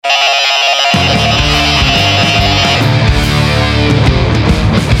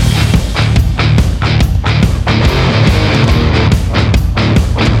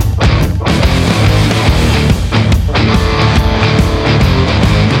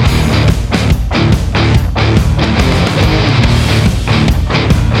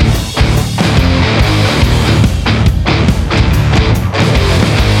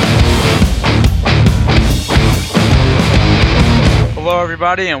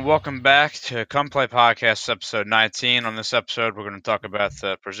everybody, and welcome back to Come Play Podcast, episode 19. On this episode, we're going to talk about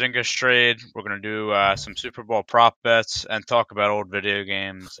the Porzingis trade. We're going to do some Super Bowl prop bets and talk about old video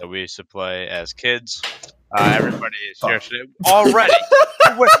games that we used to play as kids. Everybody is here today already.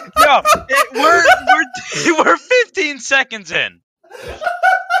 We're 15 seconds in.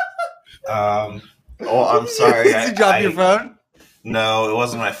 Well, I'm sorry. Did you drop your phone? No, it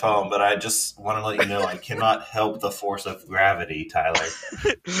wasn't my phone, but I just want to let you know I cannot help the force of gravity, Tyler.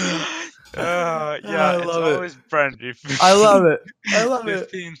 It's always friendly. I love it. I love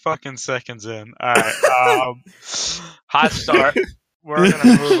 15 fucking seconds in. All right. Hot start. We're going to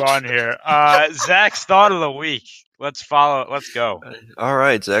move on here. Zach's thought of the week. Let's go. All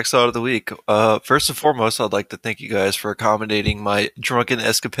right, Zach's thought of the week. First and foremost, I'd like to thank you guys for accommodating my drunken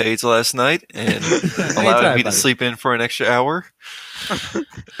escapades last night and allowing me to sleep in for an extra hour.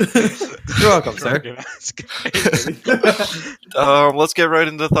 You're welcome, sir. Let's get right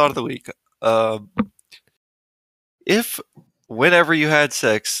into the thought of the week. Whenever you had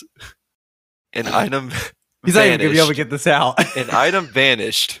sex, an item He's not even going to be able to get this out. An item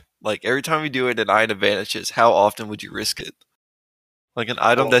vanished. Like, every time you do it, an item vanishes. How often would you risk it? Like, an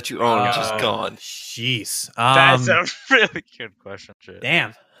item that you own is just gone. Jeez. That's a really good question, shit.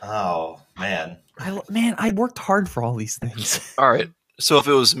 Damn. Oh, man. I worked hard for all these things. All right. So if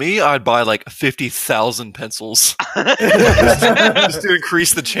it was me, I'd buy like 50,000 pencils just to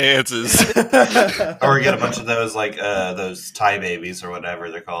increase the chances. Or get a bunch of those, like, those Thai babies or whatever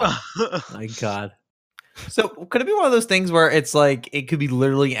they're called. My God. So could it be one of those things where it's like it could be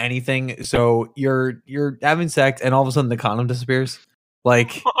literally anything? So you're having sex and all of a sudden the condom disappears,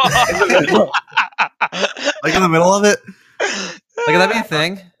 like in the middle of it. Like, could that be a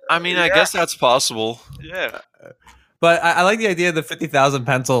thing? I mean, I guess that's possible. Yeah. But I like the idea of the 50,000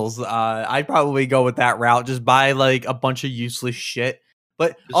 pencils. I'd probably go with that route. Just buy like a bunch of useless shit.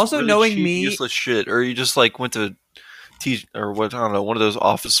 But Just also really knowing cheap, me, useless shit, or you just like went to one of those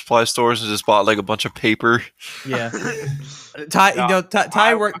office supply stores and just bought like a bunch of paper. yeah.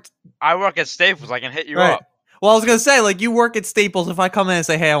 Ty worked. I work at Staples. I can hit you Right. up. Well, I was gonna say, like, you work at Staples. If I come in and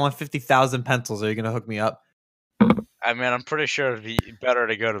say, "Hey, I want 50,000 pencils," are you gonna hook me up? I mean, I'm pretty sure it'd be better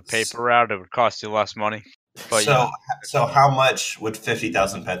to go to paper route. It would cost you less money. But So how much would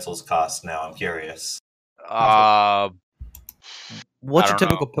 50,000 pencils cost now? I'm curious. What's I your don't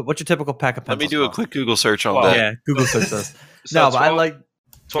typical? What's your typical pack of Let pencils? me do a cost? quick Google search on Well, that. Yeah, Google search this. so No, but I like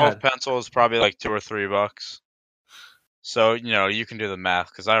 12 pencils, probably like $2 or $3. So you can do the math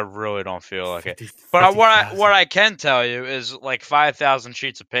because I really don't feel like it. But what I can tell you is like 5,000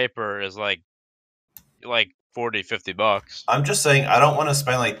 sheets of paper is like $40-$50. I'm just saying, I don't want to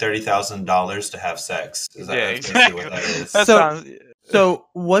spend like $30,000 to have sex. Is that exactly. what that is? That So- sounds. So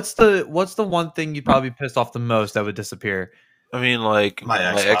what's the one thing you'd probably pissed off the most that would disappear? I mean, like My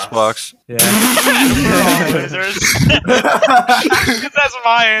Xbox. Yeah, We're all losers. That's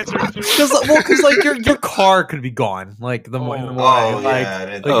my answer too. because like your car could be gone. Like in the morning. Oh, Like, yeah. I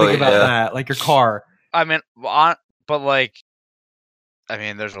didn't like Oh, think about yeah. that. Like your car. I mean, but like,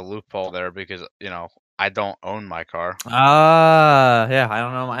 there's a loophole there because I don't own my car. Yeah. I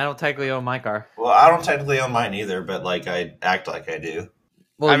don't know. I don't technically own my car. Well, I don't technically own mine either, but like I act like I do.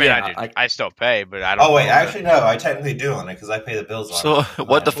 Well, I yeah, I still pay, but I don't. Oh wait, own it. actually no, I technically do own it because I pay the bills on So, it.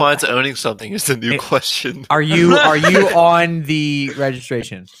 what defines owning something is the new question. Are you on the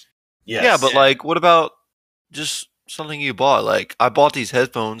registration? Yes. Yeah, but like, what about just something you bought? Like, I bought these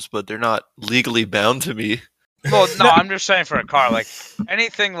headphones, but they're not legally bound to me. Well, no, I'm just saying for a car, like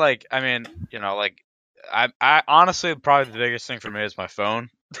anything, like I honestly probably the biggest thing for me is my phone.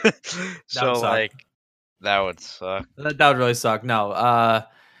 So would suck. like, that would suck. That would really suck. No.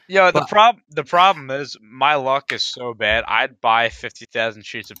 The problem is my luck is so bad. I'd buy 50,000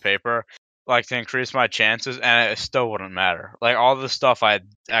 sheets of paper, like to increase my chances, and it still wouldn't matter. Like all the stuff I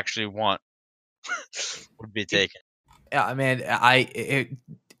actually want would be taken. Yeah, I mean,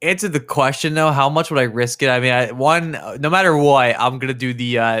 answer the question though. How much would I risk it? I mean, no matter what, I'm gonna do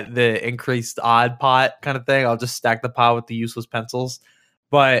the increased odd pot kind of thing. I'll just stack the pot with the useless pencils.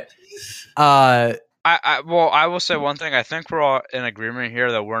 But I will say one thing. I think we're all in agreement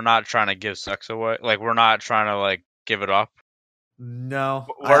here that we're not trying to give sex away. Like we're not trying to like give it up. no,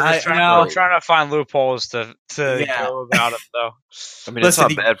 We're just trying to find loopholes to Yeah. go about it though. I mean, Listen,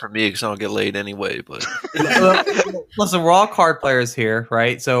 it's not bad for me because I don't get laid anyway. But Listen, we're all card players here,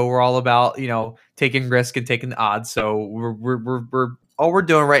 right? So we're all about taking risk and taking the odds. So we're all we're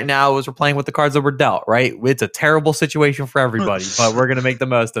doing right now is we're playing with the cards that we're dealt, right? It's a terrible situation for everybody, but we're gonna make the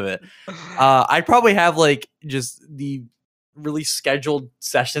most of it. I'd probably have like just the really scheduled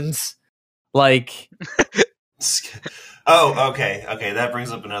sessions, like Oh, okay. That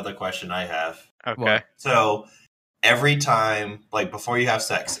brings up another question I have. Okay. What? So every time, like before you have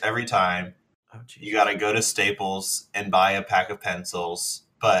sex, every time you got to go to Staples and buy a pack of pencils,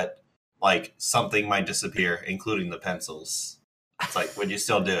 but like something might disappear, including the pencils. It's like, would you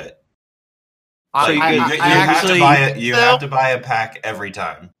still do it? Like, you have to buy it. You have to buy a pack every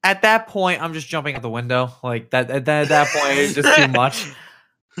time. At that point, I'm just jumping out the window. Like that. At that point, it's just too much,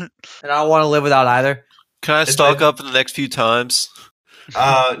 and I don't want to live without either. Can I stock up in the next few times?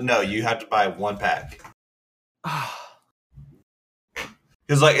 No, you have to buy one pack.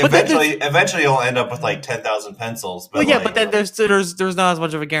 Because like eventually you'll end up with like 10,000 pencils. But well, yeah, but then there's not as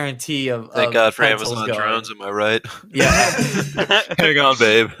much of a guarantee of. Thank God for pencils Amazon going. drones. Am I right? Yeah. Hang on,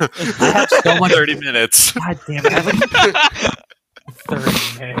 babe. I have so much. 30 minutes. God damn it! I have like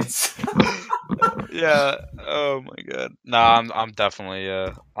 30 minutes. Yeah. Oh my God. No, I'm definitely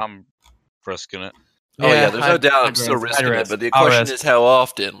I'm risking it. Oh yeah, there's no doubt I'm still risking it, but the question is how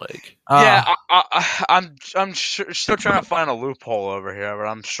often. Like, yeah, I'm still trying to find a loophole over here, but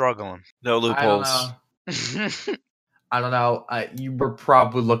I'm struggling. No loopholes. I don't know. You were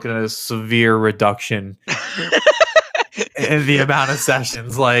probably looking at a severe reduction in the amount of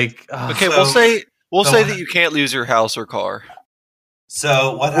sessions. Like, okay, we'll say that you can't lose your house or car.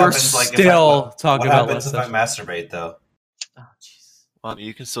 So what we're happens? Like, still talking what about happens if I masturbate though? Oh, jeez. Well,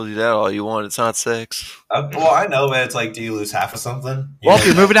 you can still do that all you want. It's not sex. Well, I know, but it's like, do you lose half of something? Well,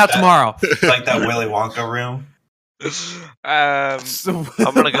 you're moving out tomorrow. Like that Willy Wonka room. I'm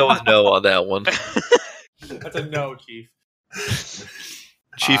gonna go with no on that one. That's a no, Chief.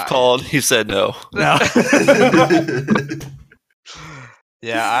 Chief called. He said no. No.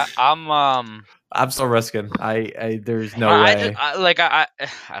 Yeah, I'm still risking. There's no way. I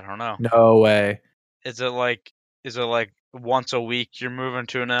don't know. No way. Is it like once a week you're moving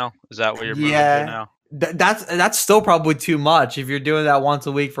to now? Is that what you're moving to now? That's still probably too much. If you're doing that once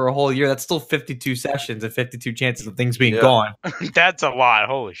a week for a whole year, that's still 52 sessions and 52 chances of things being gone. That's a lot.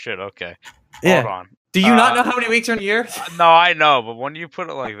 Holy shit. Okay. Yeah. Hold on. Do you not know how many weeks are in a year? No, I know, but when you put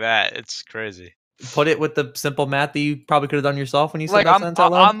it like that, it's crazy. Put it with the simple math that you probably could have done yourself when you said Like that sentence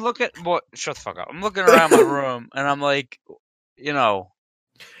out loud. I'm looking. What? Shut the fuck up. I'm looking around my room and I'm like, what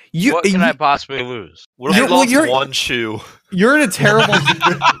can I possibly lose? What if I lost one shoe? You're in a terrible.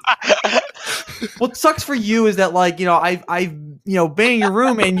 What sucks for you is that I've been in your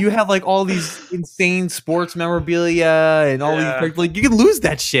room and you have like all these insane sports memorabilia and all these like you can lose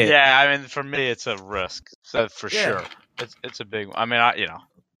that shit. Yeah, I mean for me it's a risk, so for sure. It's a big one. I mean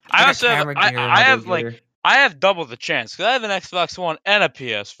I have double the chance because I have an Xbox One and a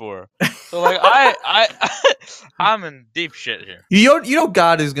PS4. So like I'm in deep shit here. You know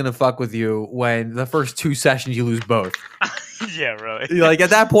God is gonna fuck with you when the first 2 sessions you lose both. Yeah, really. Like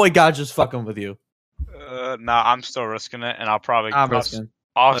at that point, God's just fucking with you. No, I'm still risking it, and I'll probably. Risking.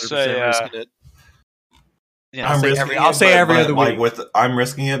 I'll say. Risking it. I'll say every other week. I'm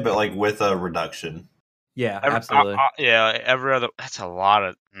risking it, but like with a reduction. Yeah, absolutely. Every other. That's a lot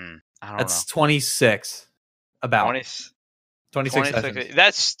of. I don't know. That's 26. About 26 sessions.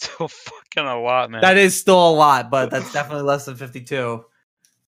 That's still fucking a lot, man. That is still a lot, but that's definitely less than 52.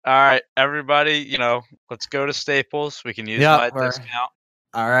 All right, everybody, let's go to Staples. We can use my discount.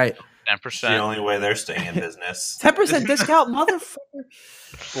 All right. 10%. It's the only way they're staying in business. 10% discount, motherfucker.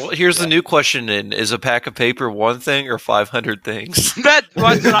 Well, here's the new question then. Is a pack of paper one thing or 500 things? That is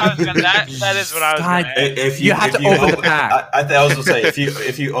what I was going to If you have to open the pack. I was going to say,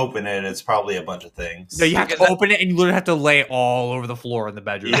 if you open it, it's probably a bunch of things. No, you have to open it and you literally have to lay all over the floor in the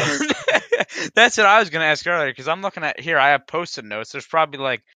bedroom. That's what I was going to ask earlier, because I'm looking at here, I have Post-it notes. There's probably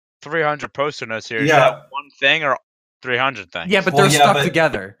like 300 Post-it notes here. Is that one thing or 300 things? Yeah, but they're stuck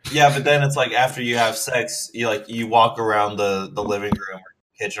together. Yeah, but then it's like after you have sex, you walk around the living room or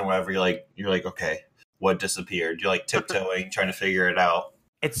kitchen or whatever, you're like, okay, what disappeared? You're like tiptoeing, trying to figure it out.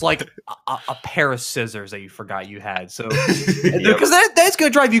 It's like a pair of scissors that you forgot you had. So because that's gonna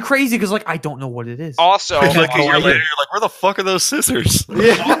drive you crazy because like I don't know what it is. Also, like a year later, you're like, where the fuck are those scissors?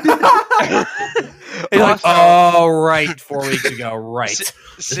 Yeah. Like, oh, right, 4 weeks ago, right.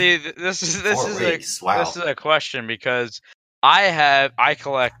 See, this is a question because I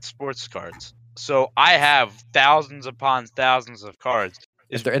collect sports cards, so I have thousands upon thousands of cards.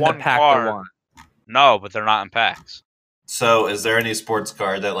 If they're in the pack, they're one. No, but they're not in packs. So, is there any sports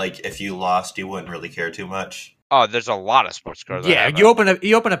card that like if you lost, you wouldn't really care too much? Oh, there's a lot of sports cards. Yeah, you open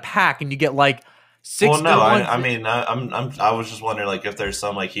a pack and you get like 6. Well, no, I was just wondering like if there's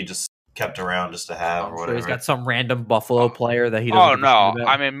some like he just kept around just to have or whatever. He's got some random Buffalo player that he doesn't. Oh no!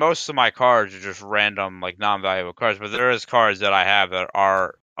 I mean, most of my cards are just random, like non-valuable cards. But there is cards that I have that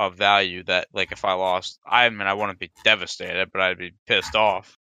are of value that, like, if I lost, I mean, I wouldn't be devastated, but I'd be pissed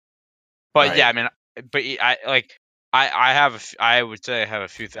off. But Right. yeah, I mean, but I would say I have a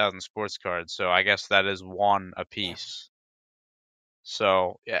few thousand sports cards, so I guess that is one a piece.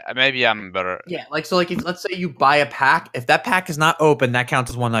 So yeah, maybe I'm better. Yeah, if, let's say you buy a pack. If that pack is not open, that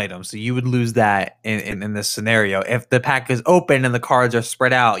counts as one item. So you would lose that in this scenario. If the pack is open and the cards are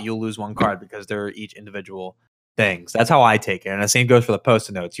spread out, you'll lose one card because they're each individual things. That's how I take it. And the same goes for the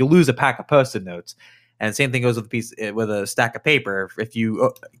Post-it notes. You'll lose a pack of Post-it notes. And the same thing goes with a stack of paper. If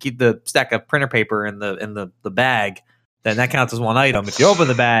you keep the stack of printer paper in the bag, then that counts as one item. If you open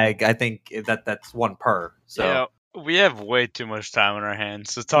the bag, I think that's one per. So. Yeah. We have way too much time on our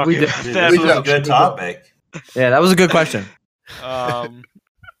hands to talk We did. about This that. is a good topic. Yeah, that was a good question. All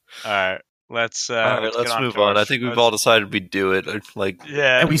right, let's move on. I think we've all decided we do it. Like,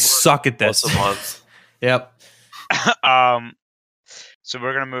 yeah, And we suck at this. once a month. Yep. So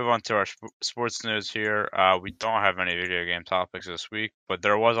we're gonna move on to our sports news here. We don't have any video game topics this week, but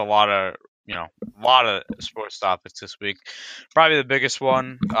there was a lot of sports topics this week. Probably the biggest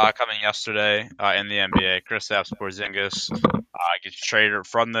one coming yesterday in the NBA. Kristaps Porzingis gets traded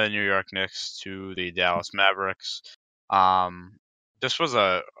from the New York Knicks to the Dallas Mavericks. This was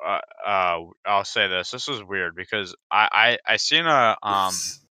I'll say this. This was weird because I seen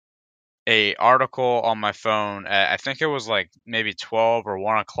a article on my phone. I think it was like maybe 12 or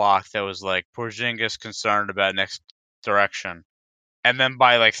 1 o'clock. That was like Porzingis concerned about next direction. And then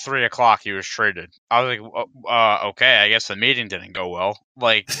by like 3 o'clock, he was traded. I was like, okay, I guess the meeting didn't go well.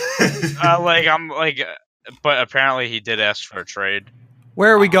 But apparently he did ask for a trade.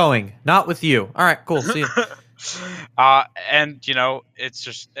 Where are we going? Not with you. All right, cool. See you. And it's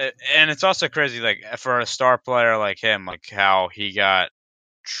just, and it's also crazy, like for a star player like him, like how he got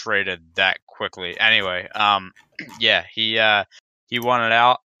traded that quickly. Anyway, yeah, he wanted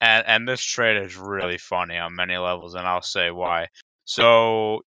out, and this trade is really funny on many levels, and I'll say why.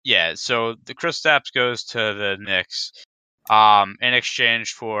 So yeah, so the Kristaps goes to the Knicks, in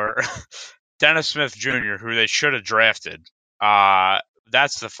exchange for Dennis Smith Jr., who they should have drafted.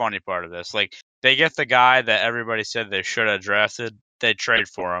 That's the funny part of this. Like, they get the guy that everybody said they should have drafted. They trade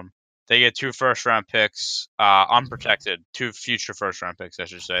for him. They get 2 first-round picks, unprotected. 2 future first-round picks, I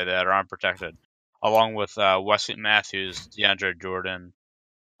should say, that are unprotected, along with Wesley Matthews, DeAndre Jordan,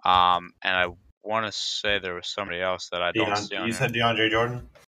 and I want to say there was somebody else that I don't see on You here. said DeAndre Jordan?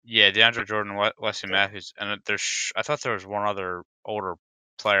 Yeah, DeAndre Jordan, Wesley Matthews, and I thought there was one other older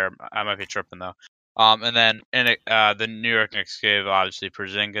player. I might be tripping though. And then the New York Knicks gave obviously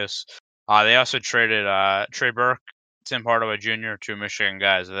Porzingis. They also traded Trey Burke, Tim Hardaway Jr., 2 Michigan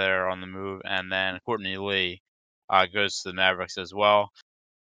guys there on the move, and then Courtney Lee goes to the Mavericks as well.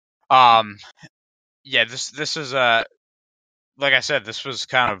 Yeah, this is like I said, this was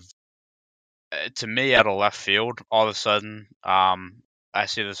kind of to me out of left field. All of a sudden, I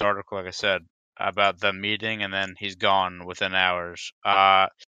see this article, like I said, about the meeting, and then he's gone within hours.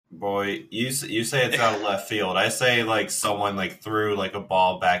 Boy, you say it's out of left field. I say like someone like threw like a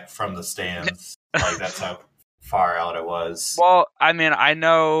ball back from the stands. Like that's how far out it was. Well, I mean, I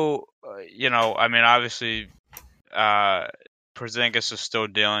know, obviously, Porzingis is still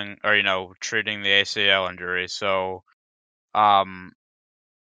dealing or treating the ACL injury, so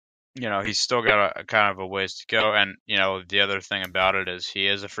he's still got a kind of a ways to go. And the other thing about it is he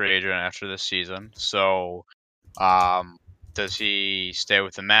is a free agent after this season, so does he stay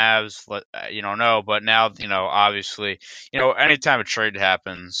with the Mavs? No. But now, obviously, anytime a trade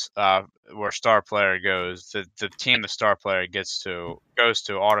happens, where a star player goes, the team the star player goes to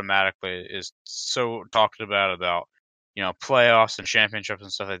automatically is so talked about, playoffs and championships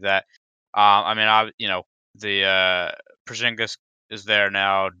and stuff like that. The Porzingis is there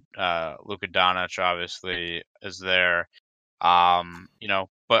now. Luka Doncic obviously is there.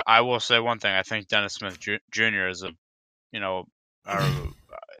 But I will say one thing. I think Dennis Smith Jr. is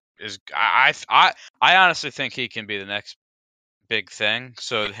I honestly think he can be the next big thing.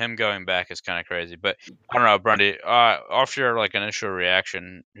 So him going back is kind of crazy. But I don't know, Brundy. Off your initial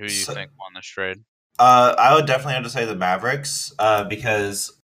reaction, who do you think won this trade? I would definitely have to say the Mavericks,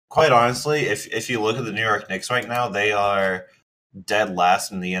 because quite honestly, if you look at the New York Knicks right now, they are dead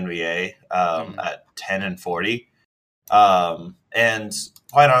last in the NBA at 10-40. And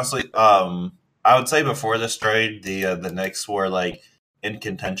quite honestly, I would say before this trade, the Knicks were in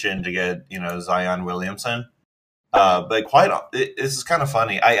contention to get Zion Williamson. But this is kind of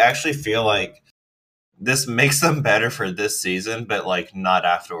funny. I actually feel like this makes them better for this season, but not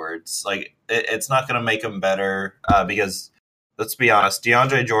afterwards. It's not going to make them better because let's be honest,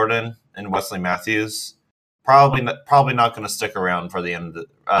 DeAndre Jordan and Wesley Matthews probably not going to stick around for the end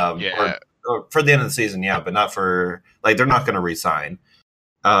or for the end of the season, yeah, but not for like they're not going to re-sign.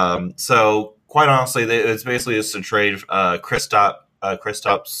 So quite honestly, it's basically just to trade Kristaps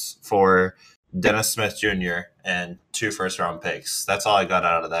for Dennis Smith Jr. and 2 first-round picks. That's all I got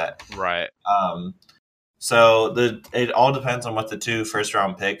out of that. Right. So it all depends on what the 2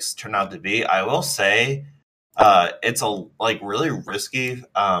 first-round picks turn out to be. I will say, it's really risky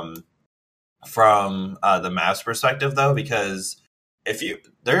from the Mavs perspective though, because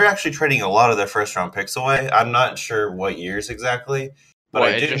they're actually trading a lot of their first-round picks away. I'm not sure what years exactly, but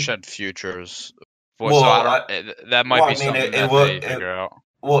I just said futures. That might be something that they figure out.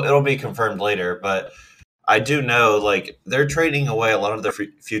 Well, it'll be confirmed later, but I do know they're trading away a lot of their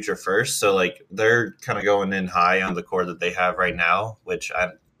future first, so they're kind of going in high on the core that they have right now, which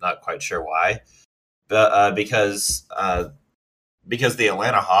I'm not quite sure why, but because the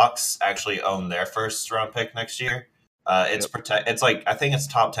Atlanta Hawks actually own their first round pick next year. It's I think it's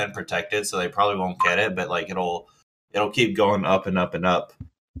top 10 protected, so they probably won't get it, but it'll keep going up and up and up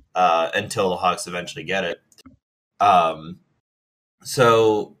until the Hawks eventually get it.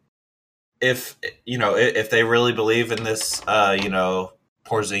 So if they really believe in this Porzingis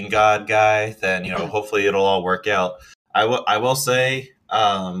guy, then hopefully it'll all work out. I will say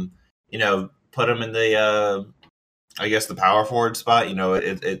put him in the I guess the power forward spot.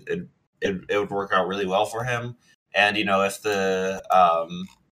 It would work out really well for him. And if the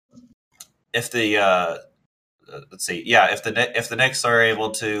Knicks are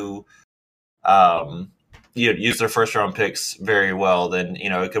able to use their first round picks very well, then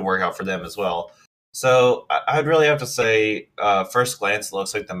it could work out for them as well. So I'd really have to say, first glance, it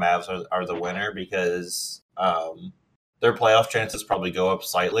looks like the Mavs are the winner because their playoff chances probably go up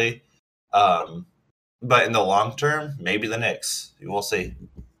slightly. But in the long term, maybe the Knicks. We'll see.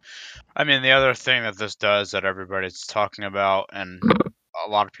 I mean, the other thing that this does that everybody's talking about, and a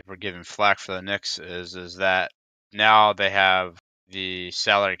lot of people are giving flack for the Knicks, is that now they have the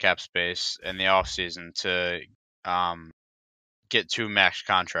salary cap space in the offseason to get 2 max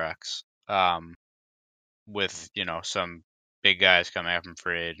contracts with, some big guys coming up from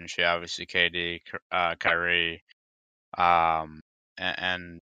free agency, obviously KD, Kyrie, and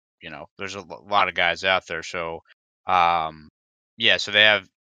there's a lot of guys out there. So, so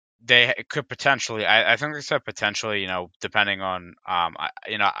they could potentially, I think they said potentially, depending on, I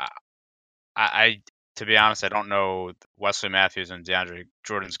to be honest, I don't know Wesley Matthews and DeAndre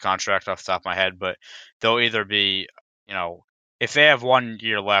Jordan's contract off the top of my head, but they'll either be, if they have 1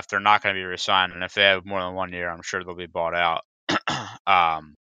 year left, they're not going to be re-signed, and if they have more than 1 year, I'm sure they'll be bought out.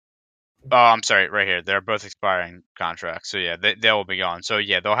 I'm sorry, right here. They're both expiring contracts. So, yeah, they will be gone. So,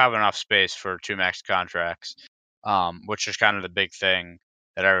 yeah, they'll have enough space for 2 max contracts, which is kind of the big thing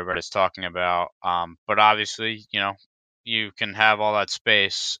that everybody's talking about. But obviously, you can have all that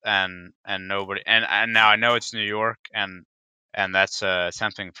space and nobody. And now I know it's New York and that's a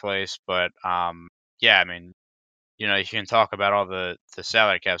tempting place. But, yeah, I mean, you can talk about all the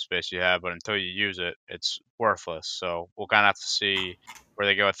salary cap space you have, but until you use it, it's worthless. So we'll kind of have to see where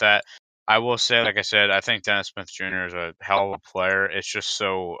they go with that. I will say, like I said, I think Dennis Smith Jr. is a hell of a player. It's just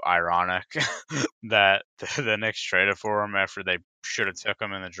so ironic that the Knicks traded for him after they should have took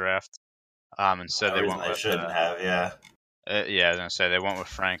him in the draft. Instead, they went with. Shouldn't have, yeah. Yeah, I was gonna say they went with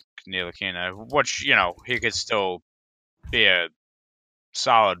Frank Ntilikina, which he could still be a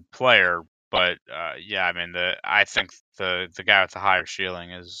solid player, but yeah, I mean I think the guy with the higher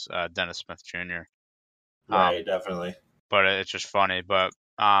ceiling is Dennis Smith Jr. Right, definitely. But it's just funny. But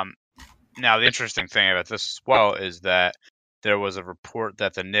now the interesting thing about this as well is that there was a report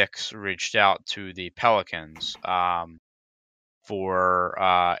that the Knicks reached out to the Pelicans for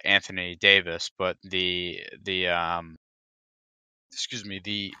Anthony Davis, but the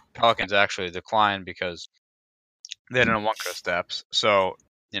Pelicans actually declined because they didn't want Kristaps. So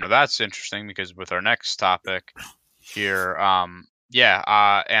that's interesting because with our next topic here,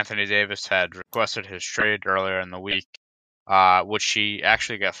 Anthony Davis had requested his trade earlier in the week, which he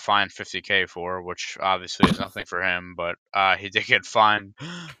actually got fined $50,000 for, which obviously is nothing for him, but he did get fined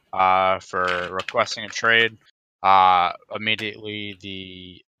for requesting a trade. Immediately,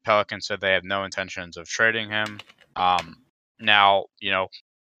 the Pelicans said they have no intentions of trading him. Now,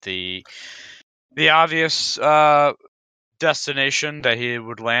 the obvious destination that he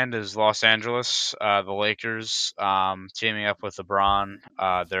would land is Los Angeles, the Lakers, teaming up with LeBron.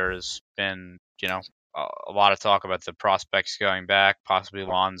 There's been, a lot of talk about the prospects going back, possibly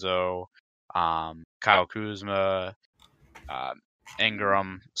Lonzo, Kyle Kuzma,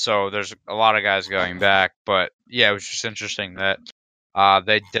 Ingram. So there's a lot of guys going back. But yeah, it was just interesting that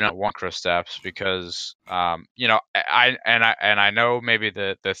they didn't want Kristaps because, I know maybe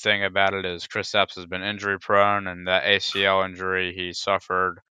the thing about it is Kristaps has been injury prone, and that ACL injury he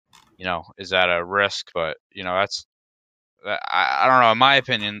suffered, is at a risk. But I don't know. In my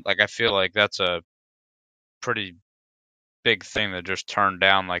opinion, like I feel like that's a pretty big thing to just turn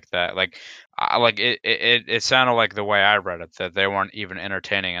down like that. Like, it sounded like the way I read it that they weren't even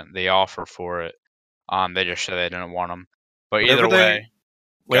entertaining the offer for it. They just said they didn't want him. But either way,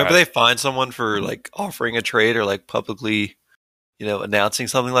 whenever they find someone for like offering a trade or like publicly, announcing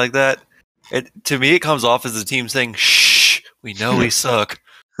something like that, to me it comes off as the team saying, "Shh, we know we suck."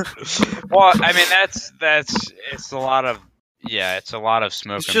 Well, I mean it's a lot of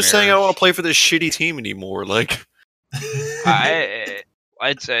smoke. It's just saying I don't want to play for this shitty team anymore. Like, it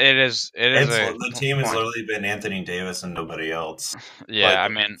is. The team has literally been Anthony Davis and nobody else. Yeah,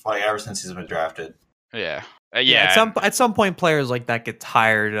 ever since he's been drafted. Yeah. At some point, players like that get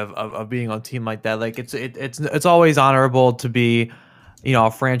tired of being on a team like that. Like it's always honorable to be,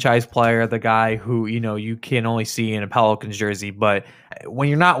 a franchise player, the guy who you can only see in a Pelicans jersey. But when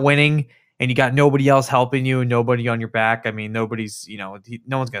you're not winning and you got nobody else helping you and nobody on your back, I mean, nobody's no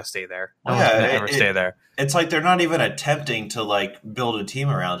one's gonna stay there. No one's gonna ever stay there. It's like they're not even attempting to like build a team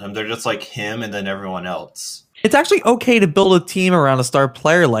around him. They're just like him and then everyone else. It's actually okay to build a team around a star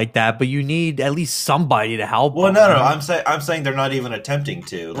player like that, but you need at least somebody to help. Well, no, I'm saying they're not even attempting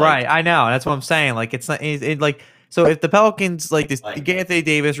to. Right, I know. That's what I'm saying. Like it's not like so. If the Pelicans get Anthony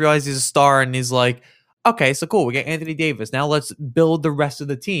Davis, realize he's a star, and he's like, okay, so cool, we get Anthony Davis. Now let's build the rest of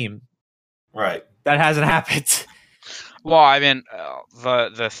the team. Right. That hasn't happened. Well, I mean,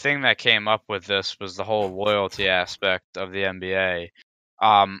 the thing that came up with this was the whole loyalty aspect of the NBA.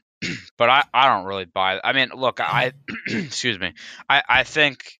 But I don't really buy it. I mean, look, excuse me. I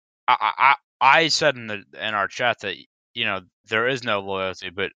think I said in our chat that there is no loyalty,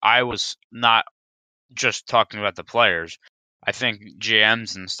 but I was not just talking about the players. I think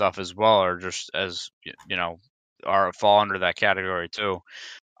GMs and stuff as well are just as fall under that category too.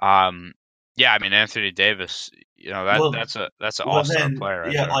 Yeah, I mean Anthony Davis, that's an all-star player.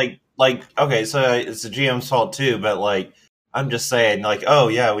 Right there. like okay, so it's the GM's fault too, but like I'm just saying, like, oh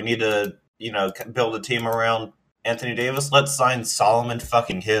yeah, we need to build a team around Anthony Davis. Let's sign Solomon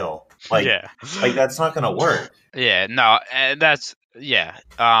fucking Hill. Like, yeah. Like that's not gonna work. Yeah, no, and that's yeah.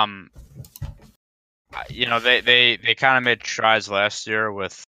 They kind of made strides last year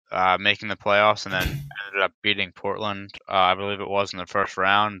with making the playoffs, and then ended up beating Portland. I believe it was in the first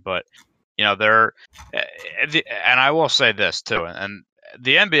round, but they're and I will say this too, and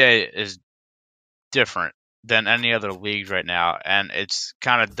the NBA is different than any other leagues right now, and it's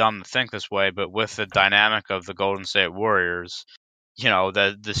kind of dumb to think this way, but with the dynamic of the Golden State Warriors,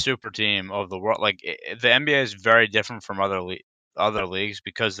 the super team of the world, like the NBA is very different from other leagues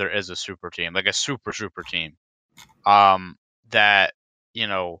because there is a super team, like a super team, that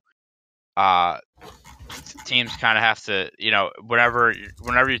teams kind of have to, whenever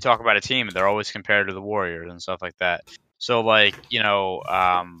you talk about a team, they're always compared to the Warriors and stuff like that. So like,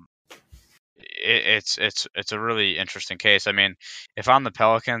 it's a really interesting case. I mean, if I'm the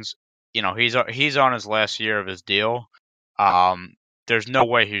Pelicans, he's on his last year of his deal. There's no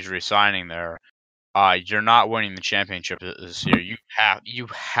way he's resigning there. You're not winning the championship this year. You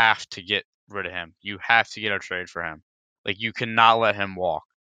have to get rid of him. You have to get a trade for him. Like you cannot let him walk.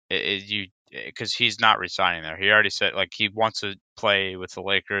 Because he's not resigning there. He already said like he wants to play with the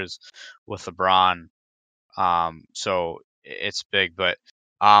Lakers with LeBron. So it's big, but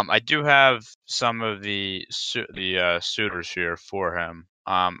I do have some of the suitors here for him.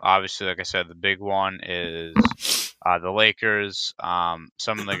 Obviously, like I said, the big one is the Lakers.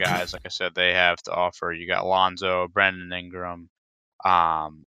 Some of the guys, like I said, they have to offer. You got Lonzo, Brandon Ingram,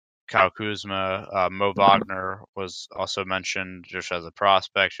 Kyle Kuzma, Mo Wagner was also mentioned just as a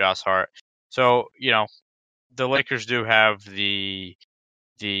prospect. Josh Hart. So the Lakers do have the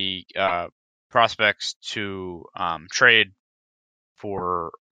prospects to trade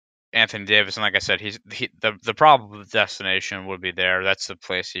for Anthony Davis, and like I said, the probable destination would be there. That's the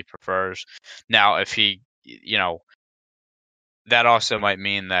place he prefers. Now, if he, that also might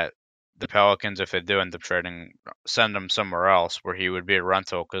mean that the Pelicans, if they do end up trading, send him somewhere else where he would be a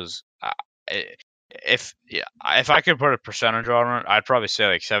rental. Because if I could put a percentage on it, I'd probably say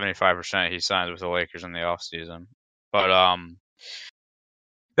like 75% he signs with the Lakers in the offseason. But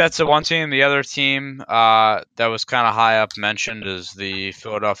that's the one team. The other team that was kind of high up mentioned is the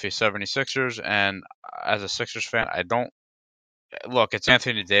Philadelphia 76ers. And as a Sixers fan, it's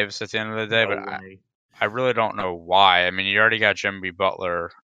Anthony Davis at the end of the day, but I really don't know why. I mean, you already got Jimmy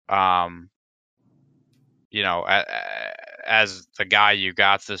Butler, as the guy you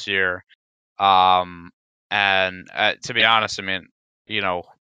got this year. And to be honest, I mean,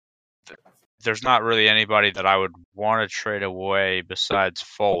 there's not really anybody that I would want to trade away besides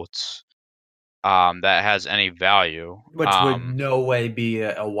Fultz that has any value. Which would no way be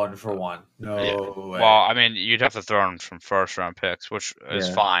a 1-for-1. No way. Well, I mean, you'd have to throw in some first-round picks, which is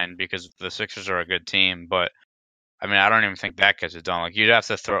fine because the Sixers are a good team. But I mean, I don't even think that gets it done. Like, you'd have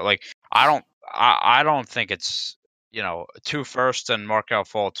to throw I don't think it's 2 firsts and Markelle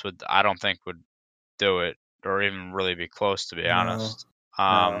Fultz would do it or even really be close, to be honest.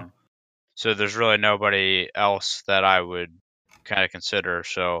 No. So there's really nobody else that I would kind of consider.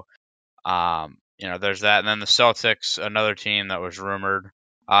 So, there's that. And then the Celtics, another team that was rumored.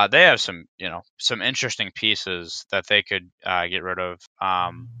 They have some interesting pieces that they could get rid of.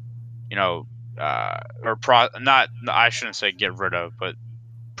 I shouldn't say get rid of, but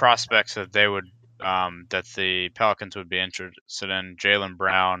prospects that they would, that the Pelicans would be interested in. Jaylen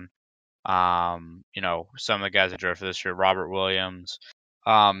Brown, some of the guys that drafted this year, Robert Williams.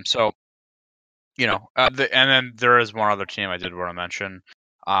 And then there is one other team I did want to mention,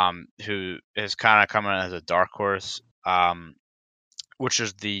 who is kind of coming as a dark horse, which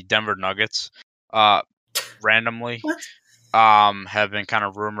is the Denver Nuggets. Randomly, have been kind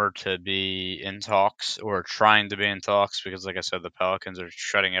of rumored to be in talks or trying to be in talks because, like I said, the Pelicans are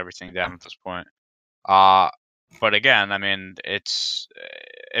shutting everything down at this point. But again, I mean, it's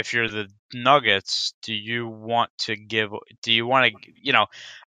if you're the Nuggets, do you want to,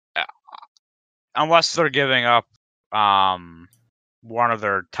 unless they're giving up one of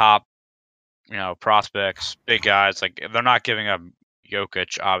their top, prospects, big guys, like they're not giving up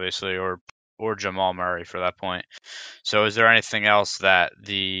Jokic, obviously, or Jamal Murray for that point. So is there anything else that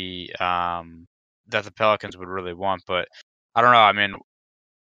the Pelicans would really want? But I don't know. I mean,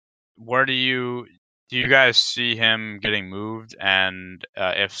 where do you guys see him getting moved? And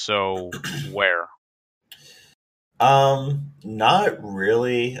if so, where? Not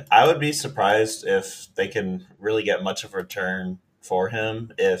really. I would be surprised if they can really get much of a return for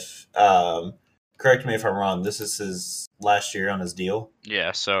him. If correct me if I'm wrong, this is his last year on his deal.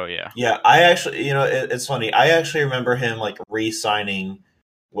 Yeah. So yeah. Yeah, I actually, it's funny. I actually remember him like re-signing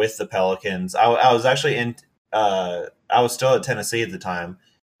with the Pelicans. I was actually I was still at Tennessee at the time,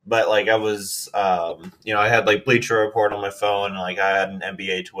 but like I was, I had like Bleacher Report on my phone, and like I had an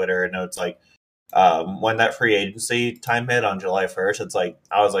NBA Twitter, and it's like. When that free agency time hit on July 1st, it's like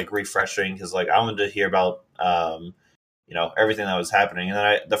I was like refreshing because like I wanted to hear about everything that was happening, and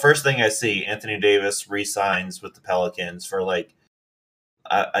then the first thing I see, Anthony Davis re-signs with the Pelicans for like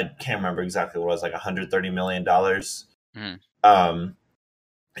I can't remember exactly what it was, like $130 million.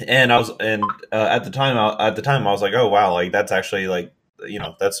 And I was at the time I was like, oh wow, like that's actually like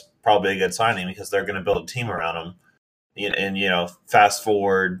that's probably a good signing because they're going to build a team around him. And fast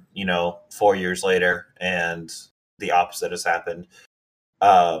forward 4 years later and the opposite has happened.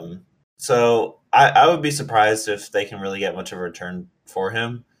 So I would be surprised if they can really get much of a return for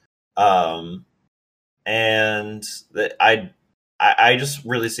him. And I just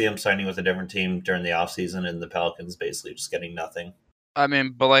really see him signing with a different team during the offseason, and the Pelicans basically just getting nothing. I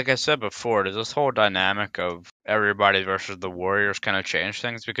mean, but like I said before, does this whole dynamic of everybody versus the Warriors kind of change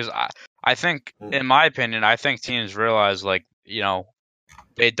things? Because I think, in my opinion, I think teams realize, like,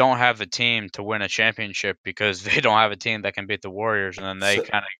 they don't have the team to win a championship because they don't have a team that can beat the Warriors, and then they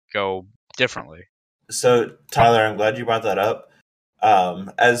kind of go differently. So, Tyler, I'm glad you brought that up.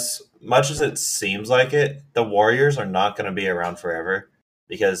 As much as it seems like it, the Warriors are not going to be around forever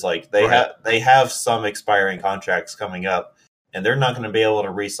because, like, they have some expiring contracts coming up. And they're not going to be able to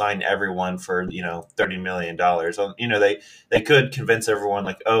re-sign everyone for $30 million. They could convince everyone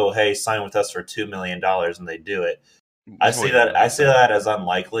like, oh hey, sign with us for $2 million, and they do it. I see that as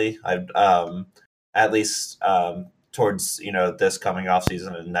unlikely. At least towards this coming off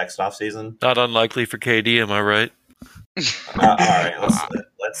season and next off season. Not unlikely for KD, am I right? All right,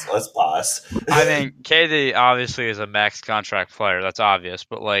 let's pause. I mean, KD obviously is a max contract player. That's obvious,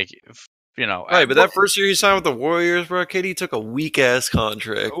 but like. Right, but that first year he signed with the Warriors, bro, KD took a weak-ass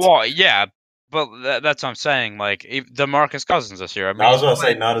contract. Well, yeah, but that's what I'm saying. Like, DeMarcus Cousins this year. I mean, I was going to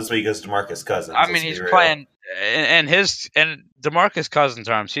say not as weak as DeMarcus Cousins. I mean, he's playing, in DeMarcus Cousins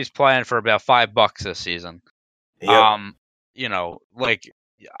terms, he's playing for about $5 this season. Yep.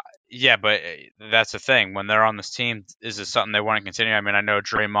 Yeah, but that's the thing. When they're on this team, is it something they want to continue? I mean, I know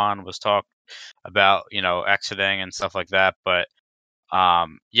Draymond was talked about, exiting and stuff like that, but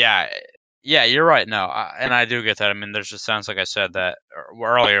yeah, you're right. No, and I do get that. I mean, there's just sounds like I said that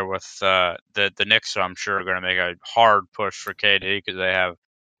earlier with the Knicks. I'm sure are going to make a hard push for KD because they have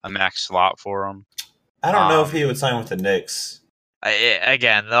a max slot for him. I don't know if he would sign with the Knicks.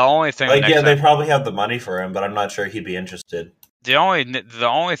 Again, the only thing they probably have the money for him, but I'm not sure he'd be interested. The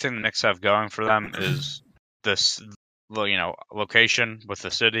only thing the Knicks have going for them is this, location with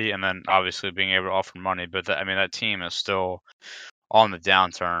the city, and then obviously being able to offer money. But that team is still on the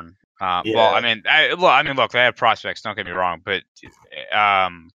downturn. Well, look, they have prospects. Don't get me wrong, but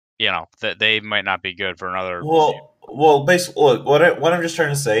that they might not be good for another. Well, basically, look, what I'm just trying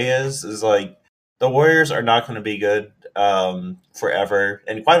to say is like the Warriors are not going to be good forever,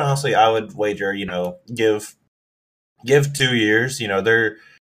 and quite honestly, I would wager, give 2 years.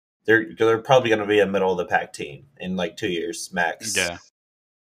 They're probably going to be a middle of the pack team in like 2 years max. Yeah.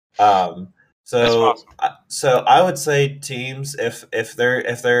 So I would say teams if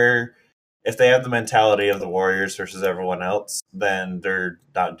they have the mentality of the Warriors versus everyone else, then they're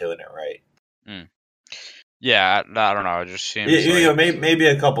not doing it right. Yeah, I don't know. It just seems maybe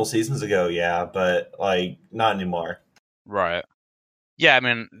a couple seasons ago, yeah, but like not anymore. Right. Yeah,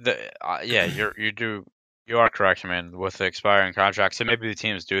 you are correct, man. With the expiring contracts, and maybe the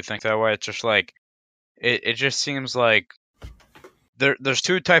teams do think that way. It's just like it just seems like there's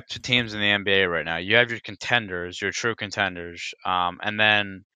two types of teams in the NBA right now. You have your contenders, your true contenders, and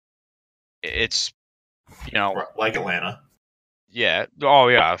then it's like Atlanta. Yeah. Oh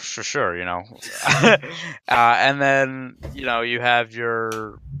yeah, for sure. And then you have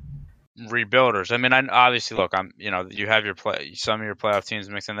your rebuilders. Obviously, look, you have some of your playoff teams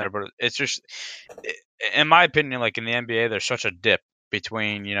mixed in there, but it's just, in my opinion, like in the NBA, there's such a dip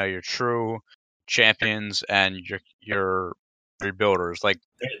between your true champions and your rebuilders. Like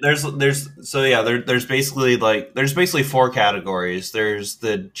there's basically 4 categories. There's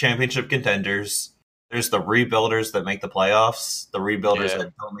the championship contenders. There's the rebuilders that make the playoffs. The rebuilders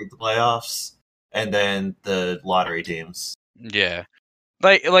that don't make the playoffs, and then the lottery teams. Yeah.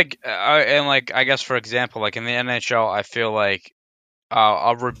 I guess, for example, like in the NHL, I feel like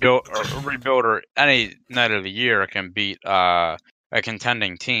a rebuilder any night of the year can beat a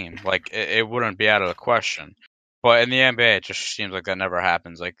contending team. Like it wouldn't be out of the question. But in the NBA, it just seems like that never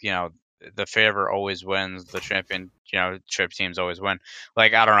happens. Like the favorite always wins. The championship teams always win.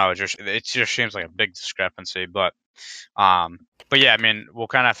 Like I don't know. It just seems like a big discrepancy. But yeah, we'll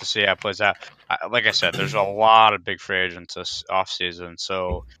kind of have to see how it plays out. Like I said, there's a lot of big free agents this offseason.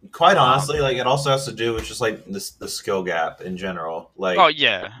 So quite honestly, like it also has to do with just like the skill gap in general. Like, oh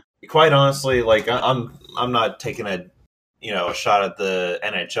yeah, quite honestly, like I'm not taking a shot at the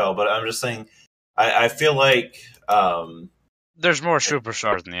NHL, but I'm just saying I feel like there's more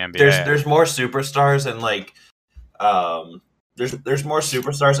superstars in the NBA. There's more superstars and like there's more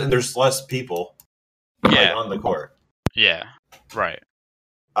superstars and there's less people on the court. Yeah, right.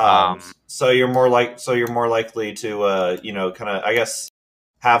 So you're more likely to kind of, I guess,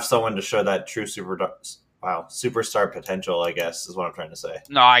 have someone to show that true superstar potential, I guess, is what I'm trying to say.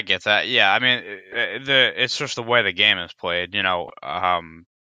 No, I get that. Yeah, it's just the way the game is played.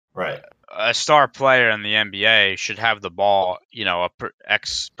 Right. A star player in the NBA should have the ball,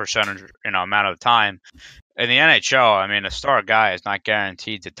 X percentage, amount of time. In the NHL, a star guy is not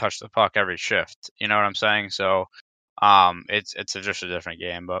guaranteed to touch the puck every shift. You know what I'm saying? So, it's just a different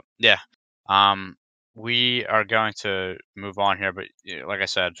game. But yeah, we are going to move on here. But like I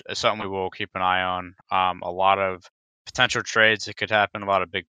said, it's something we will keep an eye on. A lot of potential trades that could happen, a lot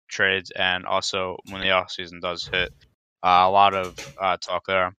of big trades, and also when the off season does hit, a lot of talk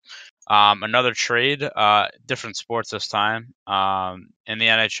there. Another trade, different sports this time. In the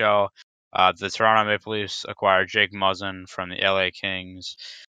NHL, the Toronto Maple Leafs acquired Jake Muzzin from the LA Kings.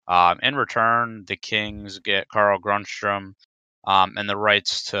 In return, the Kings get Carl Grundstrom and the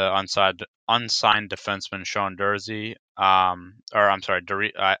rights to unsigned defenseman Sean Durzi. I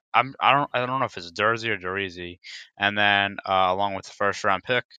don't know if it's Durzi or Durzi, and then along with the first round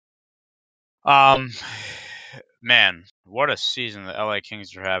pick. Man, what a season the LA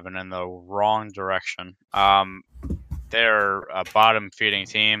Kings are having in the wrong direction. They're a bottom feeding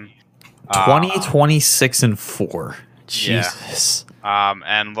team. 26-4. Jesus. Yeah.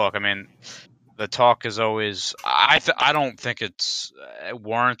 And look, the talk is always. I don't think it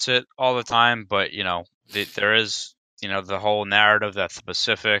warrants it all the time, but there is the whole narrative that the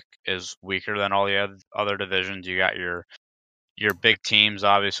Pacific is weaker than all the other divisions. You got your big teams,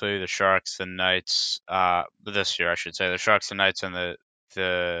 obviously, the Sharks, the Knights. This year, I should say, the Sharks, the Knights, and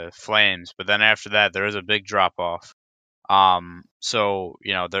the Flames. But then after that, there is a big drop off. So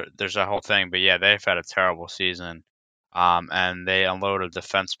there's a whole thing. But yeah, they've had a terrible season. And they unload a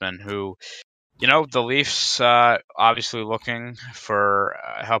defenseman who, the Leafs obviously looking for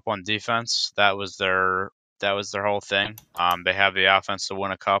help on defense. That was their That was their whole thing. They have the offense to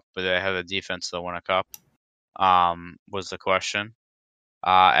win a cup, but they have the defense to win a cup. Was the question.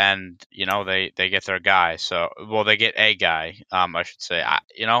 And they get their guy. So, well, they get a guy. I should say.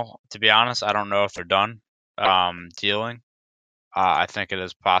 To be honest, I don't know if they're done dealing. I think it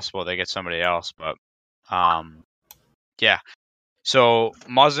is possible they get somebody else, but yeah. So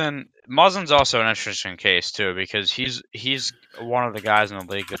Muzzin's also an interesting case too because he's one of the guys in the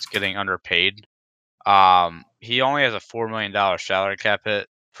league that's getting underpaid. He only has a $4 million salary cap hit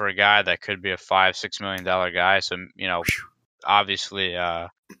for a guy that could be a $5-6 million guy. So obviously, the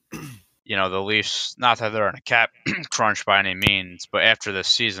Leafs, not that they're in a cap crunch by any means, but after this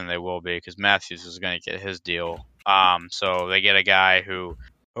season they will be because Matthews is going to get his deal. So they get a guy who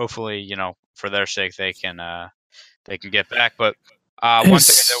hopefully, for their sake they can get back. But one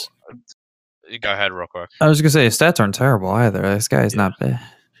thing go ahead real quick. I was going to say his stats aren't terrible either. This guy's not bad.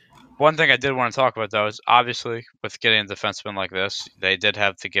 One thing I did want to talk about, though, is obviously with getting a defenseman like this, they did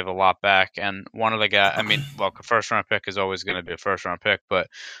have to give a lot back. And one of the guys, a first-round pick is always going to be a first-round pick, but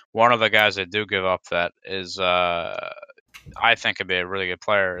one of the guys they do give up that is, I think, could be a really good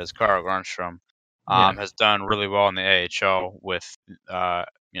player is Carl Grundstrom. Has done really well in the AHL with, the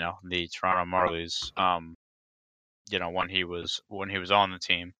Toronto Marlies, when he was on the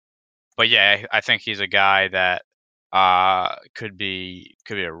team. But yeah, I think he's a guy that could be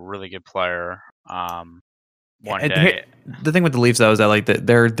a really good player one day. The thing with the Leafs though is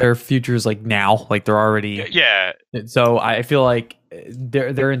that their future is now, they're already So I feel like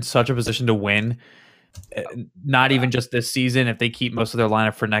they're in such a position to win, not even just this season. If they keep most of their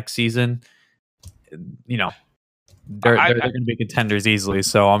lineup for next season, they're going to be contenders easily.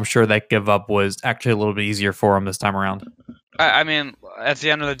 So I'm sure that give up was actually a little bit easier for them this time around. I mean, at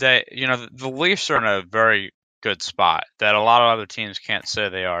the end of the day, the Leafs are in a very good spot that a lot of other teams can't say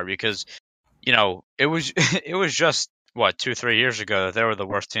they are because, it was just 2-3 years ago that they were the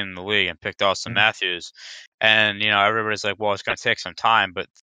worst team in the league and picked Austin Matthews, and everybody's like, well, it's going to take some time, but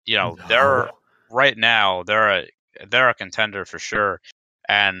they're right now they're a contender for sure,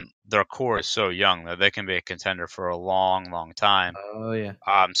 and their core is so young that they can be a contender for a long, long time. Oh yeah.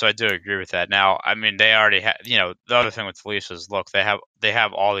 So I do agree with that. Now, I mean, they already have. The other thing with the Leafs is, look, they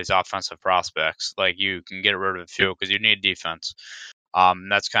have all these offensive prospects. Like you can get rid of a few because you need defense.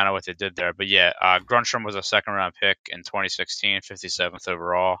 That's kind of what they did there. But yeah, Grundstrom was a second-round pick in 2016, 57th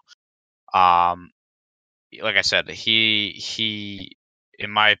overall. Like I said, he,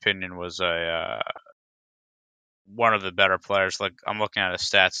 in my opinion, was one of the better players. Like I'm looking at his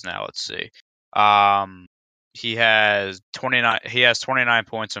stats now. Let's see. He has 29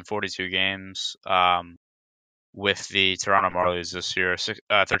 points in 42 games with the Toronto Marlies this year.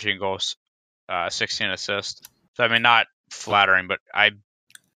 13 goals, 16 assists. So I mean, not flattering, but I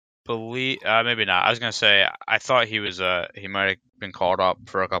believe maybe not. I was gonna say I thought he might have been called up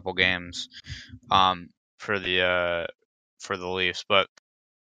for a couple games for the Leafs, but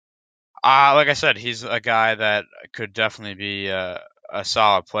like I said, he's a guy that could definitely be a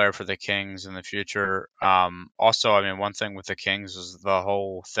solid player for the Kings in the future. Also, I mean, one thing with the Kings is the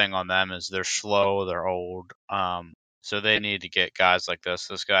whole thing on them is they're slow, they're old, so they need to get guys like this.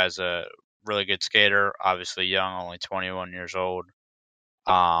 This guy's a really good skater, obviously young, only 21 years old.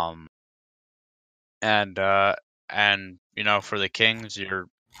 And for the Kings, you're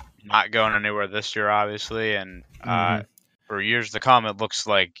not going anywhere this year, obviously, and for years to come, it looks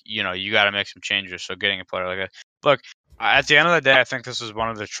like you got to make some changes. So getting a player like that, look, at the end of the day, I think this is one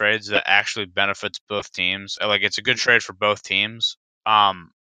of the trades that actually benefits both teams. Like it's a good trade for both teams.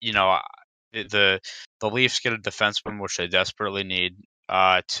 The Leafs get a defenseman, which they desperately need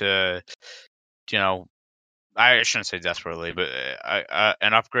to, I shouldn't say desperately, but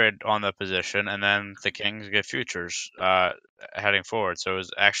an upgrade on the position, and then the Kings get futures heading forward. So it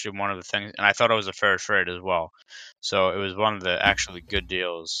was actually one of the things, and I thought it was a fair trade as well. So it was one of the actually good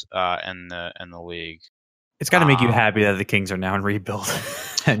deals in the league. It's got to make you happy that the Kings are now in rebuild,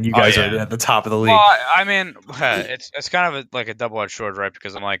 and you guys are at the top of the league. Well, I mean, it's kind of like a double-edged sword, right?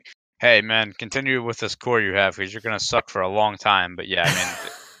 Because I'm like, hey, man, continue with this core you have because you're going to suck for a long time. But yeah, I mean,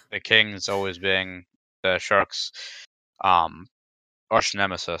 the Kings always being the Sharks' arch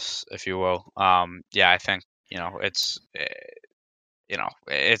nemesis, if you will. Yeah, I think it's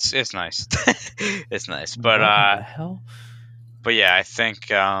it's nice. It's nice, but what the hell? But yeah, I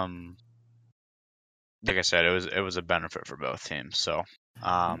think like I said, it was a benefit for both teams. So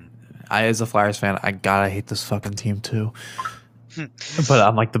I, as a Flyers fan, I gotta hate this fucking team too. But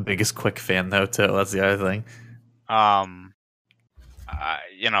I'm like the biggest Quick fan though too. That's the other thing.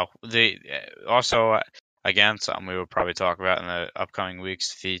 Also, again, something we will probably talk about in the upcoming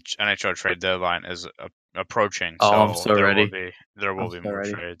weeks. The NHL trade deadline is approaching. Oh, So I'm so ready. There will I'm be so more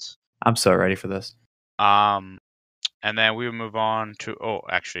ready. trades. I'm so ready for this. And then we will move on to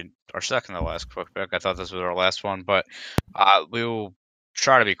actually our second to last quick pick. I thought this was our last one, but we will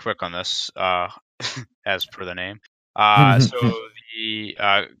try to be quick on this, as per the name. So the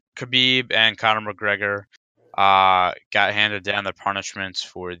Khabib and Conor McGregor got handed down the punishments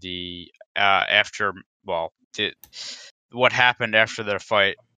for the what happened after their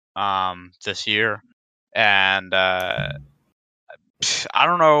fight this year, and I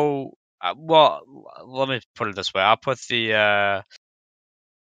don't know. Well, let me put it this way. I'll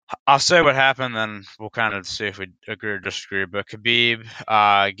say what happened, then we'll kind of see if we agree or disagree. But Khabib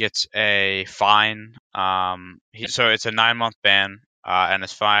gets a fine. So it's a 9-month ban, and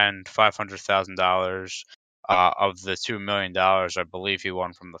is fined $500,000 of the $2 million I believe he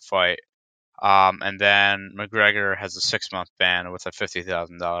won from the fight. And then McGregor has a 6-month ban with a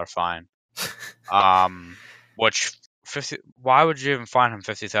 $50,000 fine. Which 50? Why would you even fine him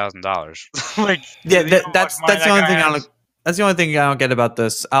 $50,000? Like, Yeah, you know how that's much money the only thing I don't. That's the only thing I don't get about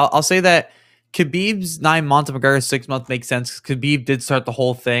this. I'll say that Khabib's 9 months and McGregor's 6 months makes sense. Khabib did start the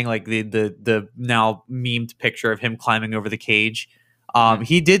whole thing, like the now memed picture of him climbing over the cage.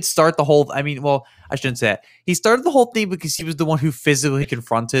 He did start the whole. I mean, well, I shouldn't say that. He started the whole thing because he was the one who physically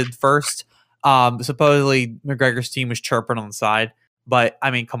confronted first. Supposedly McGregor's team was chirping on the side, but I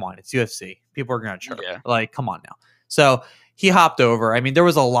mean, come on, it's UFC. People are gonna chirp. Yeah. Like, come on now. So he hopped over. I mean, there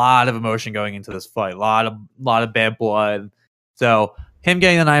was a lot of emotion going into this fight. A lot of bad blood. So him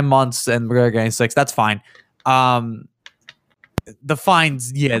getting the 9 months and McGregor getting 6, that's fine. The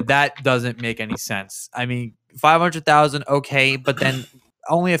fines, yeah, that doesn't make any sense. I mean, 500,000, okay, but then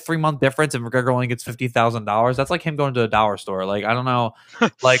only a 3-month difference, and McGregor only gets $50,000. That's like him going to a dollar store. Like, I don't know,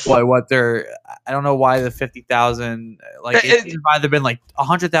 like what they're. I don't know why the 50,000. Like, it should have either been like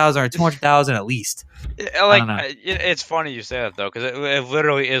 100,000 or 200,000 at least. Like, it's funny you say that though, because it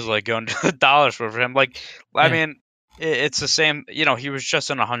literally is like going to the dollar store for him. Like, I mean, it's the same. You know, he was just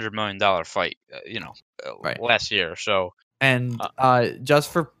in $100 million fight. Last year. So, and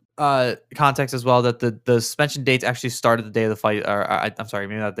just for context as well, that the suspension dates actually started the day of the fight. Or I'm sorry,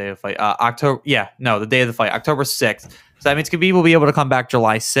 maybe not the day of the fight. October. Yeah, no, the day of the fight, October 6th. So that means Khabib will be able to come back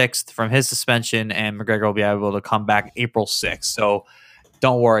July 6th from his suspension, and McGregor will be able to come back April 6th. So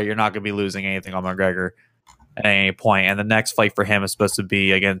don't worry, you're not going to be losing anything on McGregor at any point. And the next fight for him is supposed to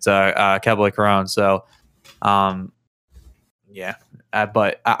be against Cowboy Cerrone. So, yeah,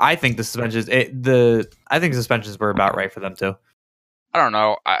 but I think the suspensions. I think suspensions were about right for them too. I don't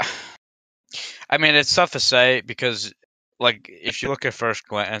know. I mean, it's tough to say because, like, if you look at first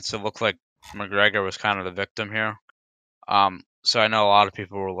glance, it looked like McGregor was kind of the victim here. So I know a lot of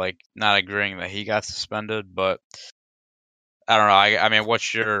people were like not agreeing that he got suspended, but I don't know. I mean,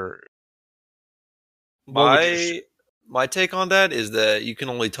 what's your my take on that is that you can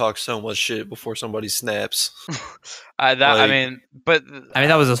only talk so much shit before somebody snaps. I mean,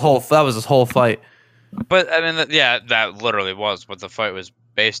 that was his whole fight. But I mean, yeah, that literally was what the fight was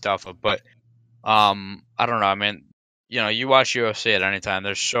based off of. But I don't know. I mean, you watch UFC at any time.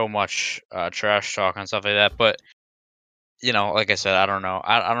 There's so much trash talk and stuff like that. But like I said, I don't know.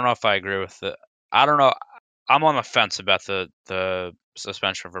 I don't know if I agree with it. I don't know. I'm on the fence about the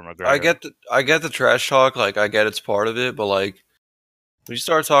suspension for McGregor. I get the trash talk. Like, I get it's part of it, but like when you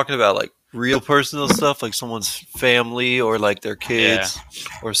start talking about like real personal stuff, like someone's family or like their kids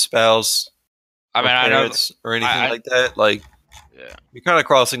or spouse, I mean, parents, or anything like that, like you're kind of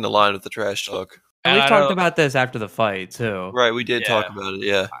crossing the line with the trash talk. And we talked about this after the fight too. Right, we did talk about it.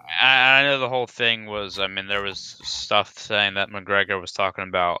 Yeah, I know the whole thing was. I mean, there was stuff saying that McGregor was talking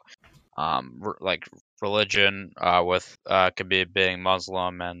about, like religion, with Khabib being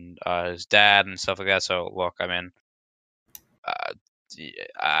Muslim and his dad and stuff like that. So look, I mean,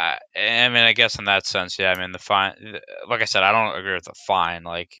 I guess in that sense, yeah. I mean, the fine. Like I said, I don't agree with the fine.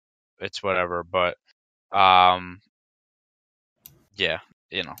 Like, it's whatever, but yeah,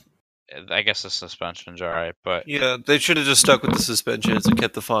 I guess the suspension's all right, but yeah, they should have just stuck with the suspensions and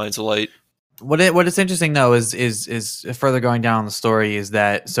kept the fines light. What is interesting though is further going down the story is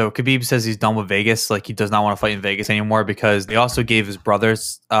that so Khabib says he's done with Vegas, like he does not want to fight in Vegas anymore because they also gave his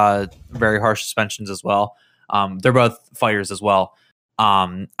brothers very harsh suspensions as well. They're both fighters as well.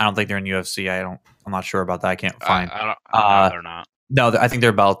 I don't think they're in UFC. I'm not sure about that. I can't find. They're not. No, I think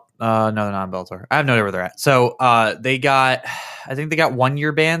they're Belt. No, they're not Bellator. I have no idea where they're at. So I think they got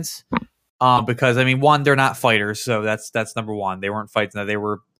 1-year bans. Because I mean, one, they're not fighters, so that's number one. They weren't fighting; they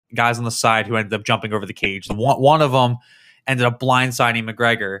were guys on the side who ended up jumping over the cage. One of them ended up blindsiding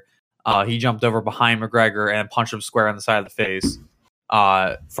McGregor. He jumped over behind McGregor and punched him square on the side of the face.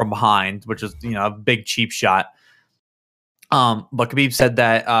 from behind, which is a big cheap shot. But Khabib said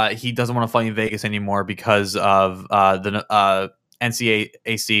that he doesn't want to fight in Vegas anymore because of the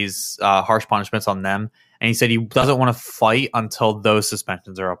NCAC's harsh punishments on them, and he said he doesn't want to fight until those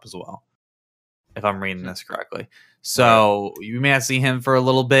suspensions are up as well. If I'm reading this correctly, so you may not see him for a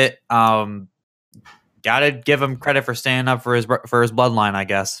little bit. Gotta give him credit for standing up for his bloodline, I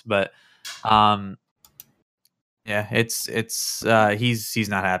guess. But yeah, he's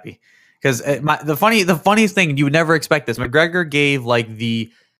not happy. Because the funniest thing, you would never expect this. McGregor gave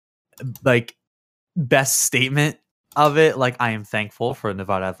the best statement of it. I am thankful for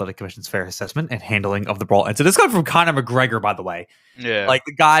Nevada Athletic Commission's fair assessment and handling of the brawl. And so this comes from Conor McGregor, by the way. Yeah,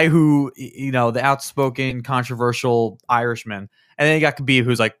 the guy who the outspoken, controversial Irishman, and then you got Khabib,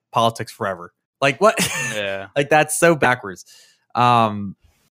 who's politics forever. What? Yeah, that's so backwards. Yeah,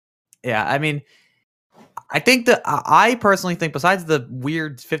 I mean. I think I personally think, besides the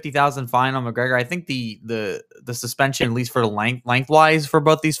weird $50,000 fine on McGregor, I think the suspension, at least for lengthwise, for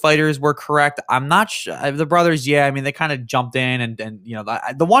both these fighters were correct. I'm not sure the brothers. Yeah, I mean they kind of jumped in and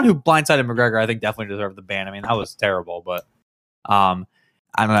the one who blindsided McGregor, I think definitely deserved the ban. I mean that was terrible, but I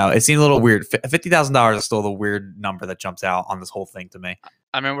don't know. It seemed a little weird. $50,000 is still the weird number that jumps out on this whole thing to me.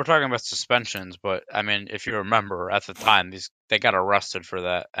 I mean, we're talking about suspensions, but I mean, if you remember at the time, they got arrested for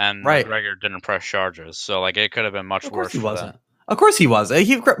that, and McGregor didn't press charges, so it could have been much worse. He wasn't. Of course he was. If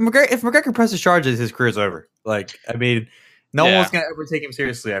McGregor presses charges, his career's over. I mean, no one's gonna ever take him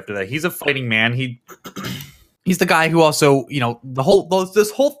seriously after that. He's a fighting man. He's the guy who also,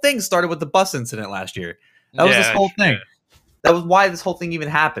 this whole thing started with the bus incident last year. That was this whole thing. That was why this whole thing even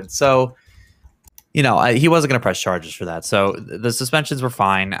happened. So. He wasn't going to press charges for that. So the suspensions were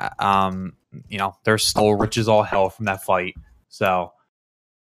fine. They're still rich as all hell from that fight. So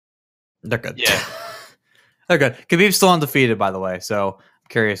they're good. Yeah. They're good. Khabib's still undefeated, by the way. So I'm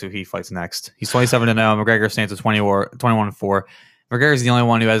curious who he fights next. He's 27-0. McGregor stands at 21-4. McGregor's the only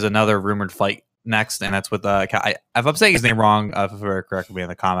one who has another rumored fight next, and that's with if I'm saying his name wrong, correct me in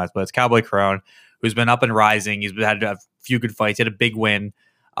the comments, but it's Cowboy Cerrone, who's been up and rising. He's had a few good fights. He had a big win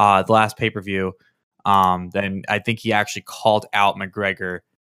the last pay-per-view. Then I think he actually called out McGregor,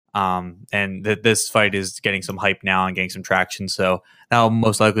 and this fight is getting some hype now and getting some traction. So that'll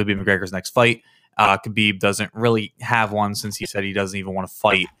most likely be McGregor's next fight. Khabib doesn't really have one, since he said he doesn't even want to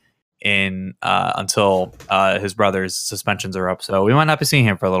fight until his brother's suspensions are up. So we might not be seeing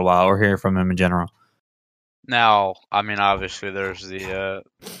him for a little while, or hear from him in general. Now, I mean, obviously there's the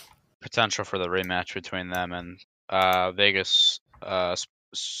potential for the rematch between them and Vegas.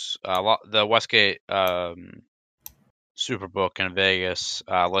 The Westgate Superbook in Vegas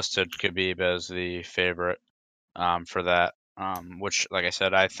listed Khabib as the favorite for that, which, like I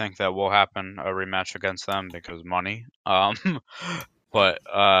said, I think that will happen, a rematch against them, because money. But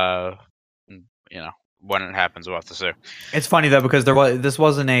when it happens, we'll have to see. It's funny though, because this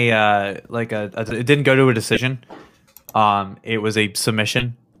wasn't it didn't go to a decision. It was a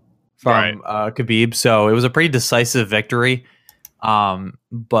submission from Khabib, so it was a pretty decisive victory.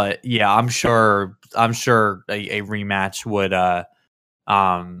 But yeah, I'm sure a rematch would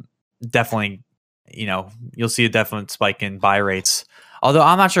definitely, you'll see a definite spike in buy rates. Although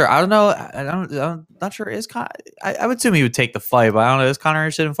I'm not sure. I don't know. I'm not sure. I would assume he would take the fight, but I don't know. Is Conor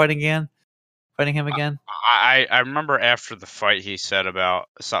interested in fighting him again? I remember after the fight he said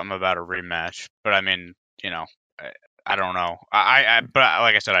something about a rematch, but I mean, I don't know. But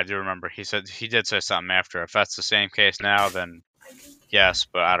like I said, I do remember he did say something after. If that's the same case now, then yes,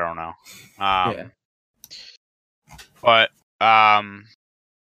 but I don't know. But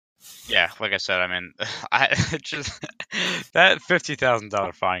yeah, like I said, I mean, just that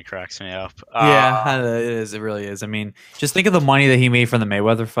 $50,000 fine cracks me up. Yeah, it is. It really is. I mean, just think of the money that he made from the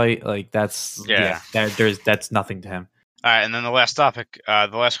Mayweather fight. That's that's nothing to him. All right, and then the last topic, the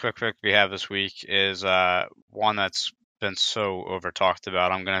last quick pick we have this week is one that's been so over talked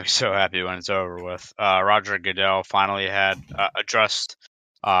about. I'm gonna be so happy when it's over with. Roger Goodell finally had addressed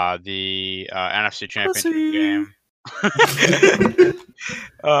the NFC Championship game.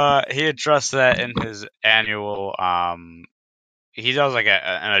 He addressed that in his annual. He does an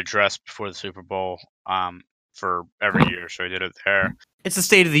address before the Super Bowl for every year, so he did it there. It's the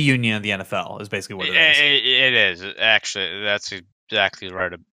State of the Union of the NFL, is basically what it is. It is, actually. That's exactly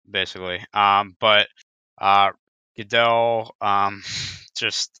right, basically. But Goodell,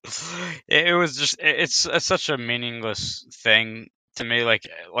 it's such a meaningless thing to me.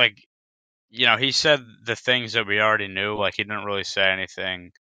 He said the things that we already knew. He didn't really say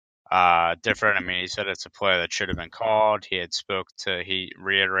anything different. I mean, he said it's a play that should have been called. He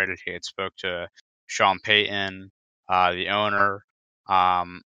reiterated he had spoke to Sean Payton, the owner, I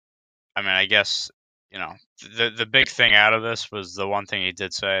mean, I guess, the big thing out of this was the one thing he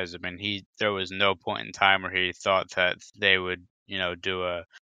did say is, I mean, there was no point in time where he thought that they would, do a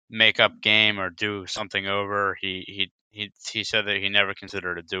makeup game or do something over. He said that he never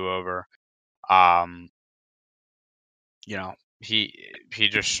considered a do-over. Um, he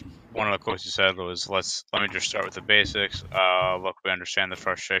just, one of the quotes he said was, let me just start with the basics. Look, we understand the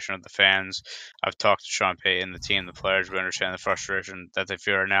frustration of the fans. I've talked to Sean Payton, the team, the players. We understand the frustration that they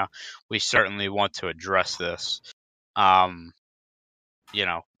feel right now. We certainly want to address this.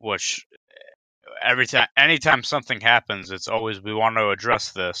 Which anytime something happens, it's always, we want to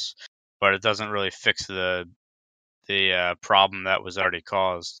address this, but it doesn't really fix the problem that was already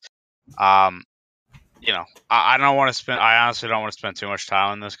caused. I don't want to spend. I honestly don't want to spend too much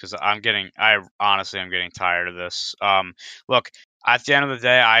time on this because I'm getting tired of this. Look, at the end of the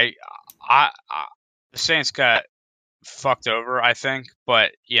day, the Saints got fucked over, I think,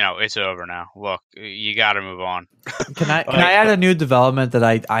 but it's over now. Look, you got to move on. Can I add a new development that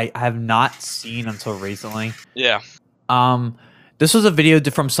I have not seen until recently? Yeah. This was a video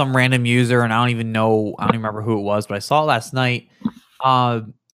from some random user, and I don't even remember who it was, but I saw it last night.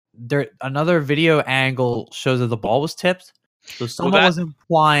 Another video angle shows that the ball was tipped. So someone was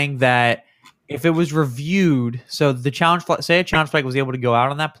implying that if it was reviewed, so the challenge flag, say a challenge flag was able to go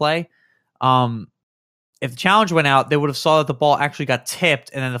out on that play, if the challenge went out, they would have saw that the ball actually got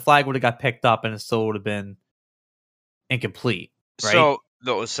tipped, and then the flag would have got picked up, and it still would have been incomplete. Right? So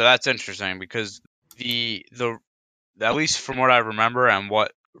that's interesting because the at least from what I remember and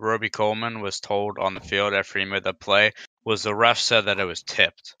what Roby Coleman was told on the field after he made that play was the ref said that it was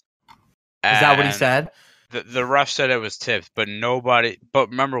tipped. Is that what he said? The ref said it was tipped, but nobody. But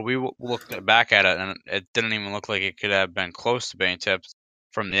remember, we looked back at it, and it didn't even look like it could have been close to being tipped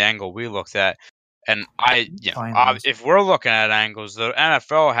from the angle we looked at. And if we're looking at angles, the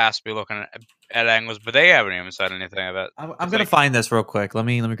NFL has to be looking at angles, but they haven't even said anything of it. I'm going to find this real quick. Let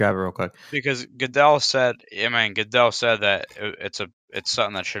me grab it real quick. Because Goodell said that it's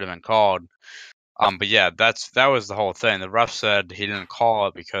something that should have been called. But yeah, that was the whole thing. The ref said he didn't call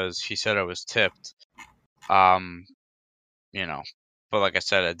it because he said it was tipped. But like I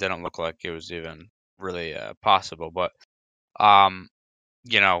said, it didn't look like it was even really possible. But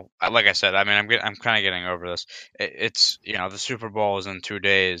like I said, I mean, I'm kind of getting over this. It's the Super Bowl is in 2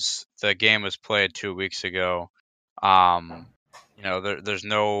 days. The game was played 2 weeks ago. There's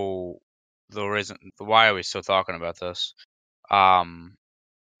no the reason. Why are we still talking about this?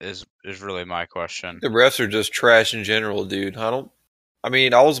 Is really my question. The refs are just trash in general, dude. I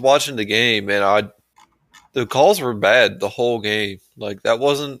was watching the game and the calls were bad the whole game. Like that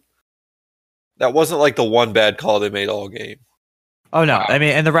wasn't like the one bad call they made all game. Oh no! I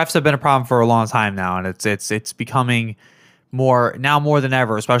mean, and the refs have been a problem for a long time now, and it's becoming more than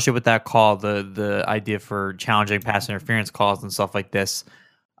ever, especially with that call, the idea for challenging pass interference calls and stuff like this.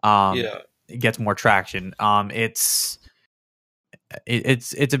 It gets more traction. It's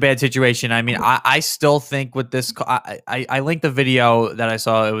a bad situation. I mean, I still think with this, I linked the video that I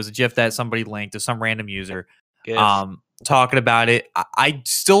saw. It was a GIF that somebody linked to some random user. Talking about it. I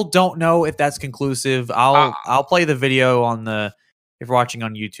still don't know if that's conclusive. I'll play the video if you're watching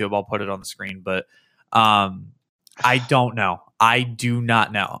on YouTube, I'll put it on the screen, but I don't know. I do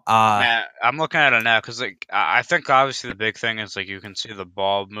not know. Man, I'm looking at it now because I think obviously the big thing is you can see the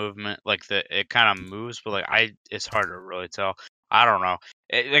ball movement, it kind of moves, but it's hard to really tell. I don't know.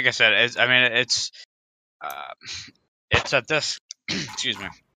 Like I said, it's at this excuse me,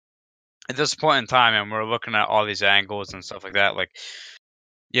 at this point in time, and we're looking at all these angles and stuff like that.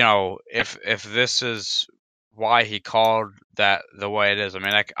 If this is why he called that the way it is, I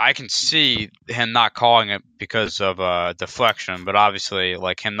mean, I can see him not calling it because of deflection, but obviously,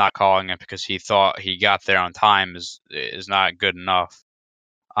 him not calling it because he thought he got there on time is not good enough.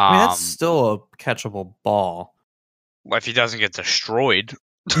 I mean, that's still a catchable ball. If he doesn't get destroyed.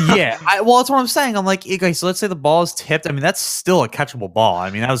 Yeah, well, that's what I'm saying. I'm like, okay, so let's say the ball is tipped. I mean, that's still a catchable ball.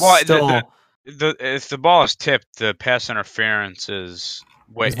 I mean, that was still. If the ball is tipped, the pass interference is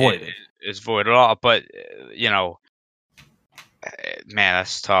voided. Is voided all, but man,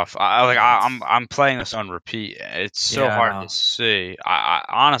 that's tough. I'm playing this on repeat. It's so hard to see. I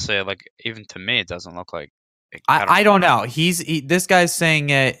honestly, even to me, it doesn't look like. I don't know. This guy's saying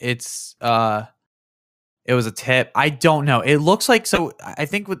it was a tip. I don't know. It looks like so. I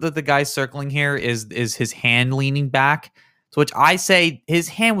think what the guy circling here is his hand leaning back. To which I say his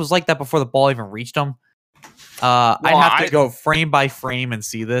hand was like that before the ball even reached him. I'd have to go frame by frame and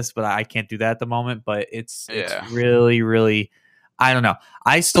see this, but I can't do that at the moment. But it's really, really, I don't know.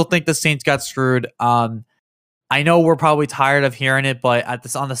 I still think the Saints got screwed. I know we're probably tired of hearing it, but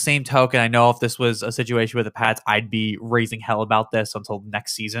on the same token, I know if this was a situation with the Pats, I'd be raising hell about this until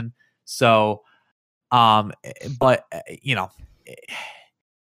next season. So, but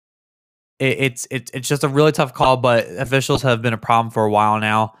it's just a really tough call. But officials have been a problem for a while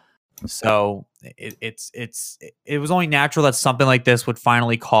now. So it was only natural that something like this would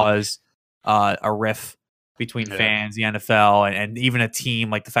finally cause a rift between fans, the NFL, and even a team.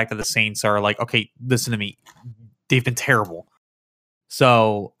 Like the fact that the Saints are like, okay, listen to me, they've been terrible.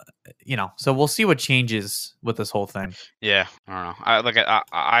 So so we'll see what changes with this whole thing. Yeah, I don't know.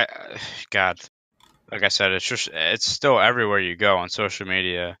 God, like I said, it's still everywhere you go on social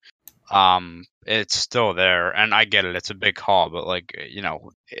media. It's still there, and I get it. It's a big call, but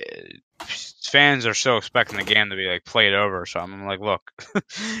fans are still expecting the game to be like played over. So I'm like, look,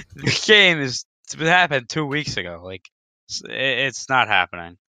 the game it's happened 2 weeks ago. Like, it's not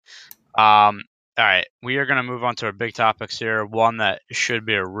happening. All right, we are gonna move on to our big topics here. One that should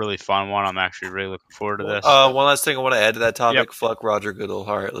be a really fun one. I'm actually really looking forward to this. One last thing I want to add to that topic. Yep. Fuck Roger Goodell.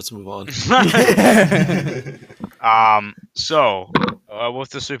 All right, let's move on. So with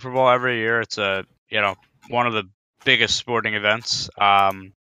the Super Bowl every year, it's one of the biggest sporting events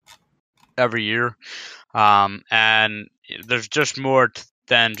every year, and there's just more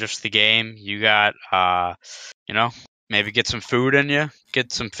than just the game. You got maybe get some food in you,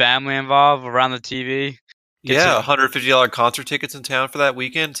 get some family involved around the TV. $150 concert tickets in town for that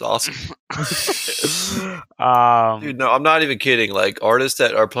weekend. It's awesome. Dude, no, I'm not even kidding. Like, artists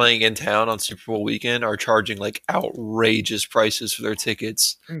that are playing in town on Super Bowl weekend are charging like outrageous prices for their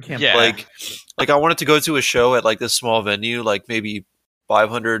tickets. Yeah. Like I wanted to go to a show at like this small venue, like maybe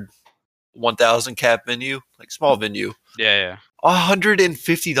 500, 1,000 cap venue, like small venue. Yeah.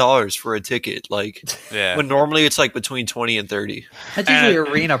 $150 for a ticket, when normally it's like between 20 and 30. That's usually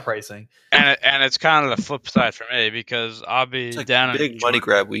arena pricing. And it's kind of the flip side for me because I'll be down in big money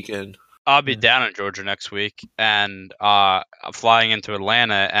grab weekend. I'll be down in Georgia next week and flying into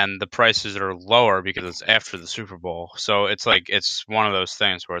Atlanta, and the prices are lower because it's after the Super Bowl. So it's one of those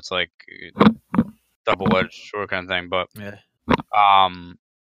things where it's like double-edged sword kind of thing. But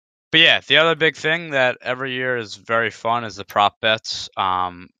But yeah, the other big thing that every year is very fun is the prop bets.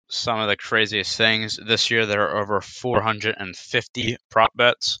 Some of the craziest things this year, there are over 450 prop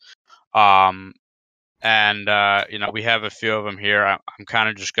bets. We have a few of them here. I'm kind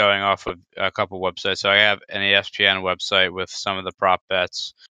of just going off of a couple websites. So I have an ESPN website with some of the prop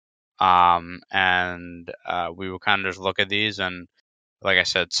bets. We will kind of just look at these. And like I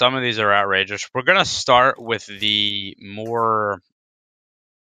said, some of these are outrageous. We're going to start with the more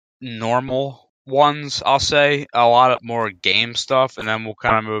normal ones, I'll say, a lot of more game stuff, and then we'll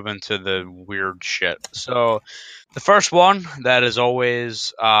kind of move into the weird shit. So the first one that is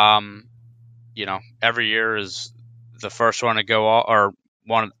always every year is the first one to go off, or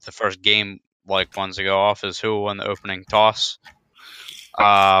one of the first game like ones to go off is who won the opening toss.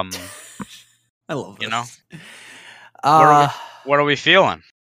 I love this. What are we feeling?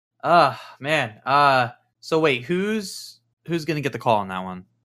 Man. So wait, who's gonna get the call on that one?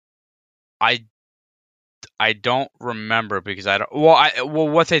 I don't remember because I don't. Well,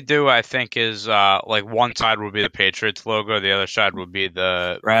 what they do, I think, is like one side would be the Patriots logo, the other side would be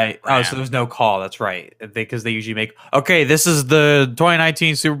the right. Oh, so there's no call. That's right, because they usually make. Okay, this is the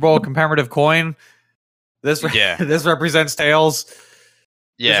 2019 Super Bowl commemorative coin. This represents tails.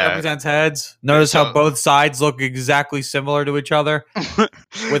 Yeah, this represents heads. Notice how both sides look exactly similar to each other,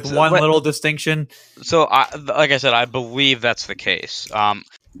 with one little distinction. So, like I said, I believe that's the case.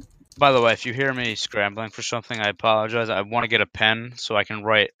 By the way, if you hear me scrambling for something, I apologize. I want to get a pen so I can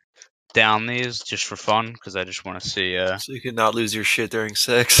write down these just for fun because I just want to see. So you can not lose your shit during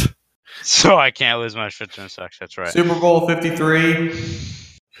sex. So I can't lose my shit during sex. That's right. Super Bowl 53.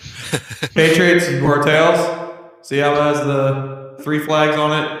 Patriots, you are tails. See how it has the 3 flags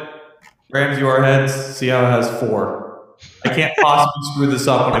on it? Rams, you are heads. See how it has 4. I can't possibly screw this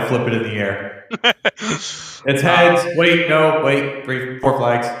up when I flip it in the air. It's heads. Wait, 3, 4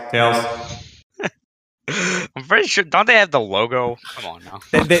 flags. Tails. I'm pretty sure. Don't they have the logo? Come on now.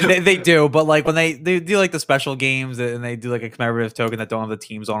 They do, but like when they do like the special games and they do like a commemorative token that don't have the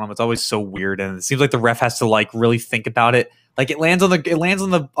teams on them, it's always so weird, and it seems like the ref has to like really think about it. Like it lands on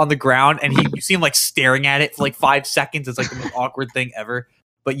the ground, and you see him like staring at it for like 5 seconds. It's like the most awkward thing ever.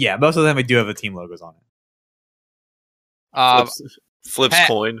 But yeah, most of them do have the team logos on it. Flips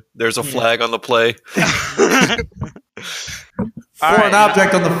coin. There's a flag on the play. Foreign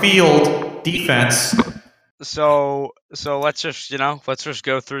object on the field. Defense. So let's just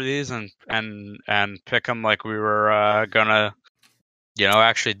go through these and pick them like we were gonna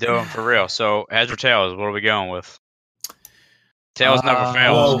actually do them for real. So heads or tails? What are we going with? Tails never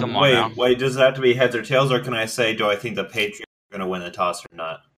fails. Come on now. Wait. Does it have to be heads or tails, or can I say, do I think the Patriots are going to win the toss or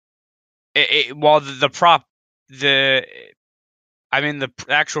not? The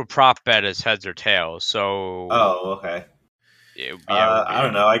actual prop bet is heads or tails. So. Oh, okay. I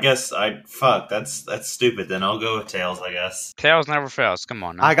don't know. I guess that's stupid. Then I'll go with tails. I guess tails never fails. Come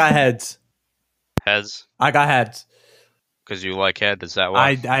on now. I got heads. Heads. I got heads. Because you like head, is that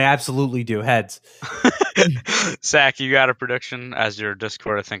why? I absolutely do heads. Zach, you got a prediction as your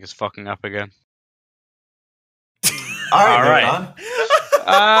Discord I think is fucking up again. All right.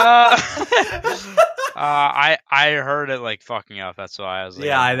 I heard it like fucking up. That's why I was like,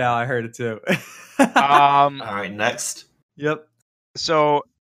 yeah, I know. I heard it too. All right, next. Yep. So,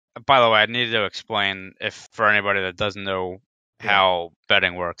 by the way, I need to explain for anybody that doesn't know how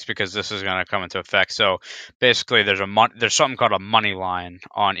betting works, because this is going to come into effect. So basically there's something called a money line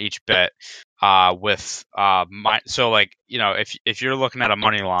on each bet if you're looking at a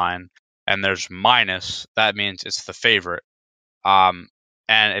money line and there's minus, that means it's the favorite, and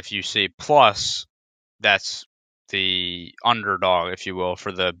if you see plus, that's the underdog, if you will,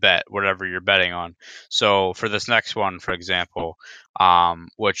 for the bet, whatever you're betting on. So for this next one, for example,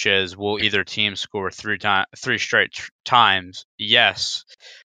 which is, will either team score three straight times? Yes.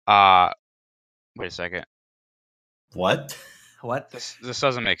 Wait a second. What? This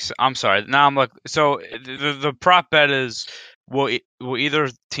doesn't make sense. I'm sorry. Now I'm like, so the prop bet is, will either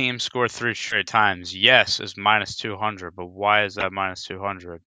team score 3 straight times? Yes, is minus 200. But why is that minus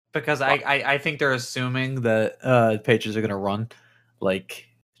 200? Because I think they're assuming that Patriots are going to run, like,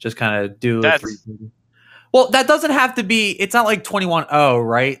 just kind of do a 3. Well, that doesn't have to be. It's not like 21-0,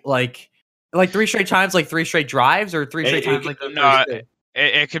 right? Like 3 straight times, like 3 straight drives, or 3 straight times.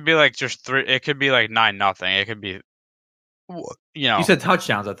 It could be like just 3. It could be like 9-0. It could be, You said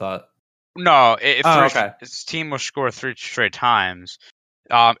touchdowns, I thought. No, its team will score 3 straight times.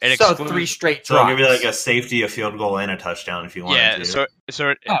 It excludes 3 straight drives. So it'll give you like a safety, a field goal, and a touchdown if you want to.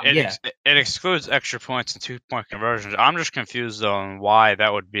 It excludes extra points and 2-point conversions. I'm just confused on why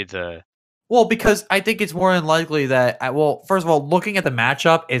that would be the. Well, because I think it's more than likely that. First of all, looking at the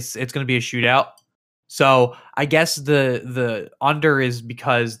matchup, it's going to be a shootout. So I guess the under is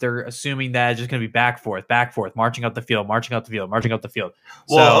because they're assuming that it's just going to be back forth, marching up the field. Well,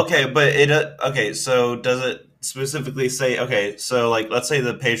 so does it specifically say, okay, so like, let's say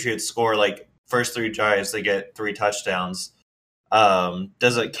the Patriots score like first 3 drives, they get 3 touchdowns.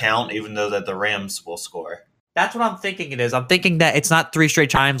 Does it count even though that the Rams will score? That's what I'm thinking it is. I'm thinking that it's not 3 straight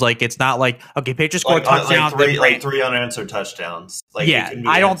times. Like, it's not like, okay, Patriots score touchdowns. Like 3 unanswered touchdowns. Like,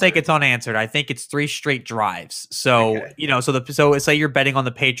 I don't think it's unanswered. I think it's 3 straight drives. So, so say you're betting on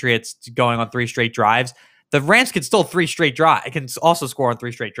the Patriots going on 3 straight drives. The Rams can still 3 straight drive. It can also score on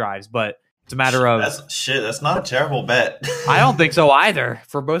 3 straight drives, but it's a matter of that's not a terrible bet. I don't think so either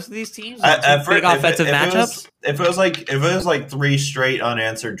for both of these teams. Big offensive matchups. If it was like 3 straight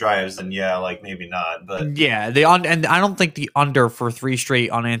unanswered drives, then yeah, like maybe not. But yeah, and I don't think the under for 3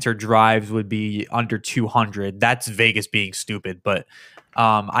 straight unanswered drives would be under 200. That's Vegas being stupid. But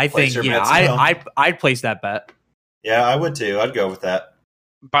I think I'd place that bet. Yeah, I would too. I'd go with that.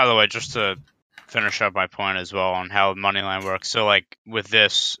 By the way, just to finish up my point as well on how moneyline works. So like with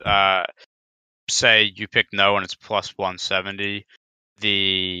this, say you pick no and it's plus 170,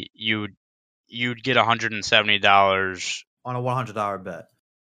 you'd get $170 on a $100 bet.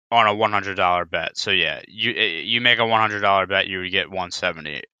 On a $100 bet. So yeah, you make a $100 bet, you would get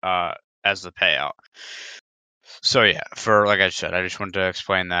 170 as the payout. So yeah, for like I said, I just wanted to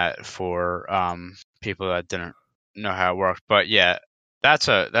explain that for people that didn't know how it worked. But yeah, that's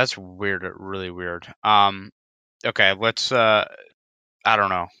weird, really weird. Okay, let's I don't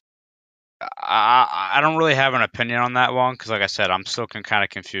know. I don't really have an opinion on that one because, like I said, I'm still kind of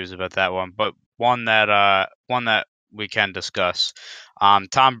confused about that one. But one that we can discuss.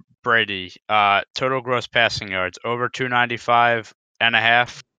 Tom Brady, total gross passing yards over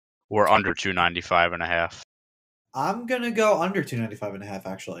 295.5 or under 295.5. I'm gonna go under 295.5.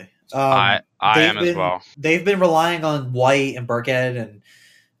 Actually, I am as well. They've been relying on White and Burkhead, and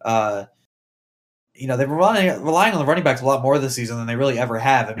they've been relying on the running backs a lot more this season than they really ever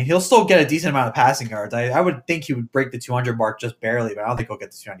have. I mean, he'll still get a decent amount of passing yards. I would think he would break the 200 mark just barely, but I don't think he'll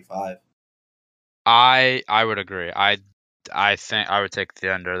get to 295. I would agree. I think I would take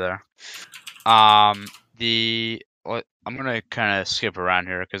the under there. I'm gonna kind of skip around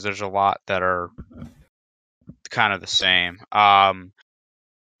here because there's a lot that are kind of the same.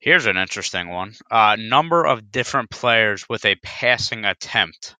 Here's an interesting one. Number of different players with a passing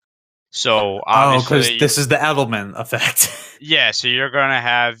attempt So obviously, because this is the Edelman effect. Yeah, so you're going to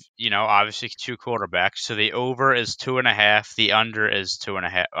have, obviously 2 quarterbacks. So the over is 2.5. The under is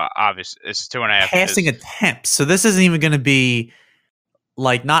 2.5. Obviously, it's 2.5. Passing attempts. So this isn't even going to be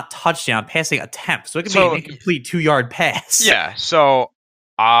like not touchdown, passing attempts. So it could be an incomplete 2-yard pass. Yeah. So,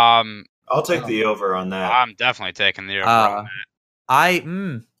 I'll take the over on that. I'm definitely taking the over on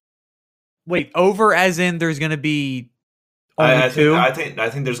that. Wait, over as in there's going to be only 2? I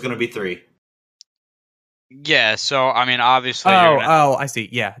think there's going to be 3. Yeah, so I mean, obviously. I see.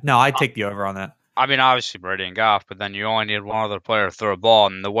 Yeah, no, I'd take the over on that. I mean, obviously Brady and Goff, but then you only need one other player to throw a ball,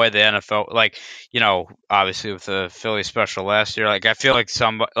 and the way the NFL, obviously with the Philly special last year, I feel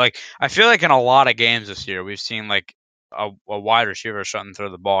like in a lot of games this year we've seen like a wide receiver shouldn't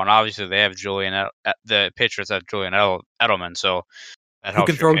throw the ball, and obviously they have the Patriots have Julian Edelman, so that who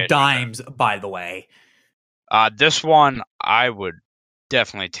helps can throw dimes, by the way. This one I would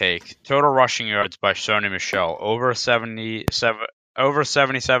definitely take. Total rushing yards by Sony Michel over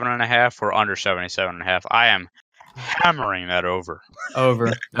 77.5 or under 77.5. I am hammering that over.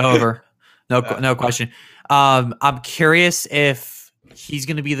 Over. No question. I'm curious if he's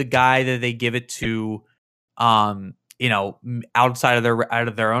going to be the guy that they give it to, outside of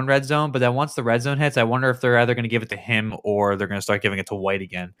their own red zone. But then once the red zone hits, I wonder if they're either going to give it to him or they're going to start giving it to White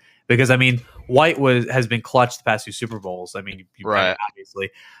again. Because I mean, White has been clutch the past 2 Super Bowls. I mean, right, obviously,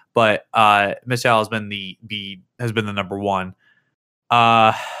 but Michel has been the number 1.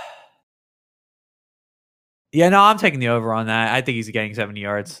 Yeah, no, I'm taking the over on that. I think he's getting 70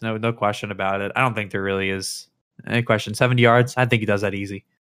 yards. No question about it. I don't think there really is any question. 70 yards. I think he does that easy.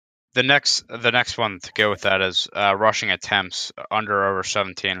 The next one to go with that is rushing attempts over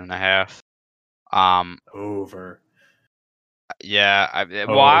 17.5. Over. Yeah, I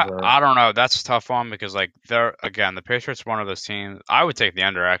don't know. That's a tough one because the Patriots are one of those teams. I would take the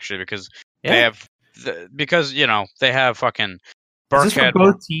under actually because they have they have fucking Burkhead. Is this for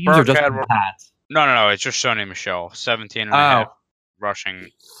both teams or just for Pats? No. It's just Sony Michel, 17.5 rushing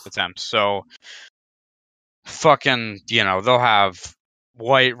attempts. So fucking they'll have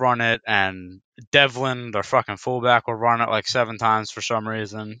White run it and Devlin, their fucking fullback, will run it like 7 times for some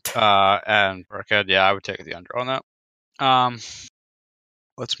reason. And Burkhead, yeah, I would take the under on that.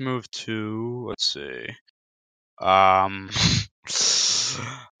 Let's move to, let's see. Here's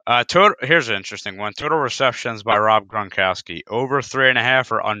an interesting one. Total receptions by Rob Gronkowski. Over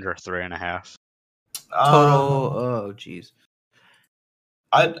 3.5 or under 3.5? Total, oh jeez.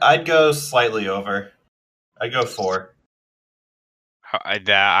 I'd go slightly over. I'd go 4.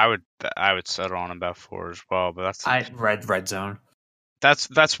 I would settle on about 4 as well, but that's red zone.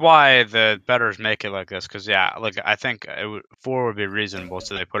 That's why the bettors make it like this, because I think 4 would be reasonable,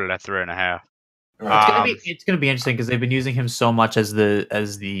 so they put it at 3.5. It's gonna be interesting because they've been using him so much as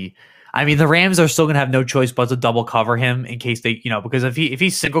the. I mean, the Rams are still gonna have no choice but to double cover him in case they, because if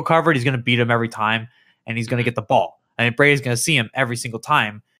he's single covered, he's gonna beat him every time, and he's gonna get the ball, and Brady's gonna see him every single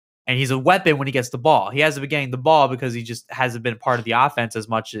time, and he's a weapon when he gets the ball. He hasn't been getting the ball because he just hasn't been part of the offense as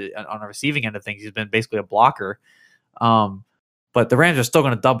much on the receiving end of things. He's been basically a blocker. But the Rams are still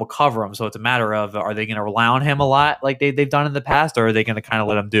going to double cover him, so it's a matter of are they going to rely on him a lot like they've done in the past, or are they going to kind of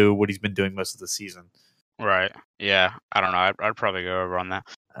let him do what he's been doing most of the season? Right. Yeah. I don't know. I'd probably go over on that.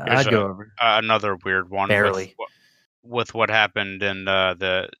 I'd go over. Another weird one. Barely. With what happened in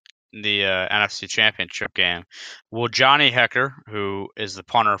the NFC Championship game. Will Johnny Hekker, who is the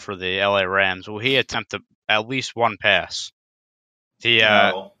punter for the LA Rams, will he attempt at least one pass?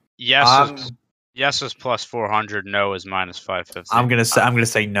 No. Yes is plus 400. No is minus 550. I'm gonna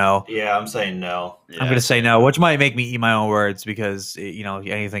say no. Yeah, I'm saying no. I'm gonna say no, which might make me eat my own words because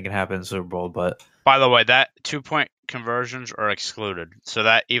anything can happen in the Super Bowl. But by the way, that 2-point conversions are excluded, so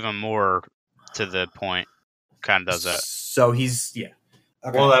that even more to the point kind of does that. So he's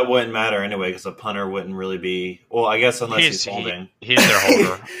Okay. Well, that wouldn't matter anyway because a punter wouldn't really be. Well, I guess unless he's holding. He's their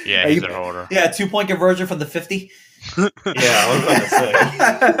holder. Yeah, he's their holder. Yeah, 2-point conversion from the 50. Yeah, I was going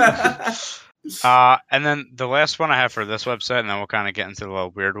to say. And then the last one I have for this website, and then we'll kind of get into the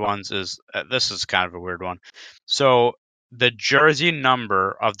little weird ones, is this is kind of a weird one. So the jersey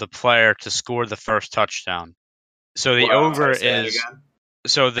number of the player to score the first touchdown. So the over is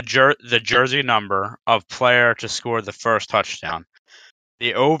the jersey number of player to score the first touchdown.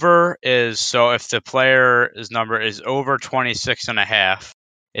 The over is, so if the player's number is over 26.5,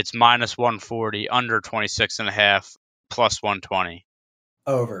 it's minus 140, under 26.5, plus 120.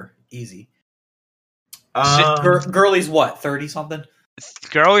 Over. Easy. Gurley's what, 30 something?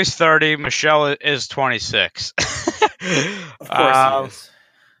 Gurley's 30. Michelle is 26. Of course he is.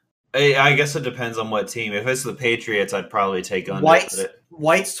 I guess it depends on what team. If it's the Patriots, I'd probably take under.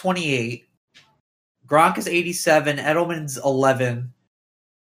 White's 28. Gronk is 87. Edelman's 11.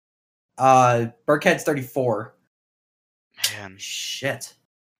 Burkhead's 34. Man, shit.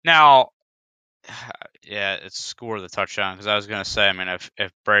 Now, yeah, it's score the touchdown because I was gonna say, I mean,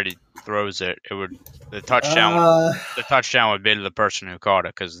 if Brady throws it, the touchdown would be to the person who caught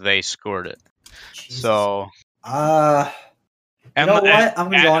it because they scored it. Jesus. So, you know what?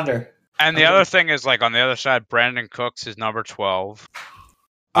 I'm gonna go under. And the other thing is, like on the other side, Brandon Cooks is number 12.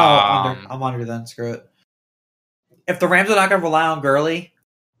 Under. I'm under then. Screw it. If the Rams are not gonna rely on Gurley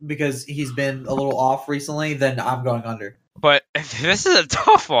because he's been a little off recently, then I'm going under. But this is a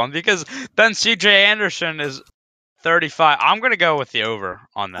tough one because then C.J. Anderson is 35. I'm going to go with the over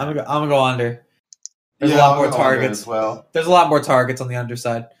on that. I'm gonna go under. There's a lot more targets. Well, there's a lot more targets on the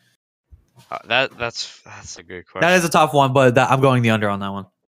underside. That's a good question. That is a tough one, but I'm going the under on that one.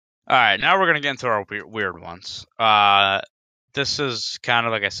 All right, now we're going to get into our weird ones. This is kind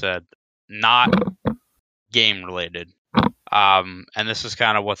of like I said, not game related. And this is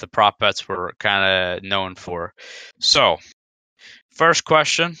kind of what the prop bets were kind of known for. So, first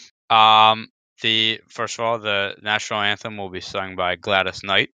question. First of all, the national anthem will be sung by Gladys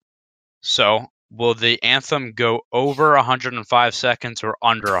Knight. So, will the anthem go over 105 seconds or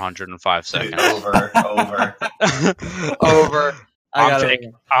under 105 seconds? Over. Over.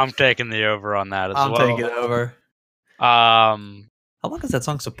 I'm taking the over on that as well. I'm taking over. How long is that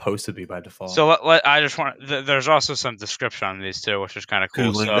song supposed to be by default? So I just want. There's also some description on these too, which is kind of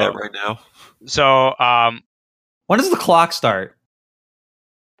cool. Googling that right now. So, when does the clock start?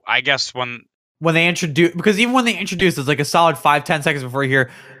 I guess when they introduce, because even when they introduce, it's like a solid 5-10 seconds before you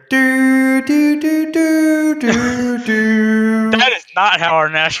hear do do do do do do. That is not how our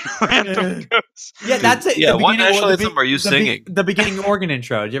national anthem goes. Yeah, that's it. Yeah, what national anthem are you singing? The beginning organ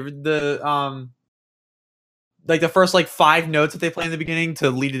intro. Did you ever like the first 5 notes that they play in the beginning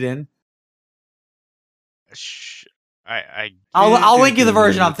to lead it in? I'll link you the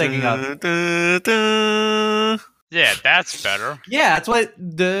version I'm thinking of. Yeah, that's better. Yeah, that's what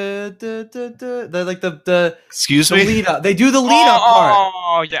the excuse the me. Lead up. They do the lead up part.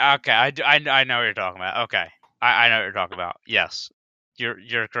 Oh yeah, okay. I know what you're talking about. Okay, I know what you're talking about. Yes,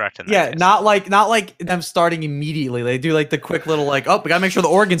 you're correct in that. Yeah, case. not like them starting immediately. They do the quick little we gotta make sure the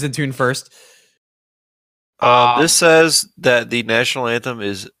organ's in tune first. This says that the national anthem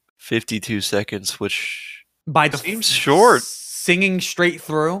is 52 seconds, which seems short. Singing straight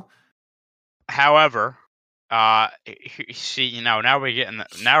through. However, see, now we're getting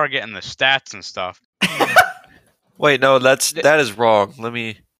the stats and stuff. Wait, no, that is wrong. Let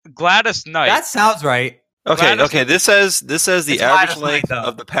me. Gladys Knight. That sounds right. Okay. This says the average length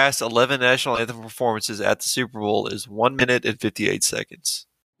of the past 11 national anthem performances at the Super Bowl is 1 minute and 58 seconds.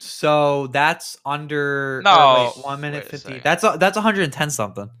 So that's under 1 minute 50. That's 110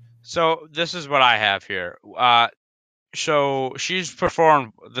 something. So this is what I have here. So she's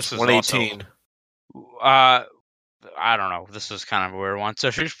performed. This is 118. I don't know. This is kind of a weird one.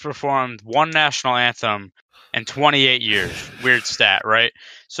 So she's performed one national anthem in 28 years. Weird stat, right?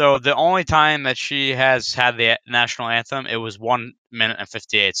 So the only time that she has had the national anthem, it was 1 minute and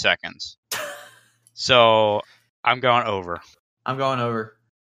 58 seconds. So I'm going over.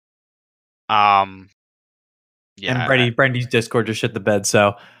 Yeah, and Brandy's Discord just shit the bed,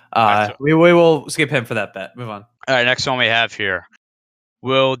 so we will skip him for that bet. Move on. All right, next one we have here.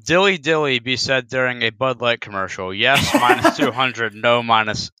 Will dilly dilly be said during a Bud Light commercial? Yes, minus 200. No,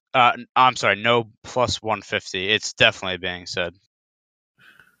 no plus 150. It's definitely being said.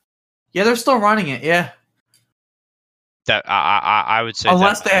 Yeah, they're still running it. Yeah, that I would say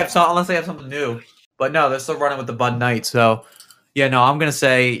unless they have something new. But no, they're still running with the Bud Light. So yeah, no, I'm gonna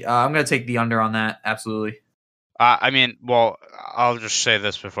take the under on that. Absolutely. I mean, well, I'll just say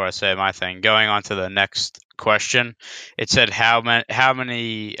this before I say my thing. Going on to the next question, it said how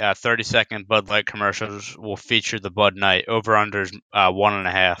many 30-second Bud Light commercials will feature the Bud Light? Over under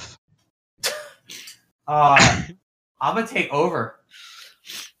 1.5. I'm gonna take over.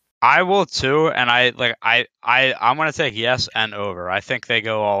 I will too, and I'm gonna take yes and over. I think they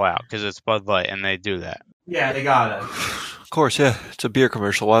go all out because it's Bud Light and they do that. Yeah, they got it. Of course, yeah, it's a beer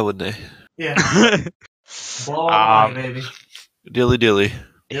commercial. Why wouldn't they? Yeah. Blow on baby. Dilly dilly.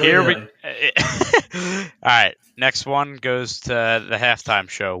 Here we. All right. Next one goes to the halftime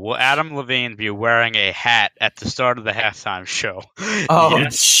show. Will Adam Levine be wearing a hat at the start of the halftime show? Oh,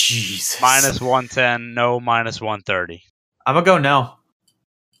 yes. Jesus. Minus 110. No, minus 130. I'm gonna go no.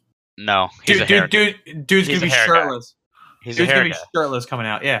 No. Dude's gonna be shirtless. He's gonna be shirtless coming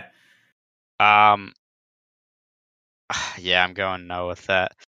out. Yeah. Yeah, I'm going no with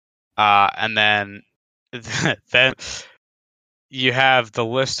that. And then then you have the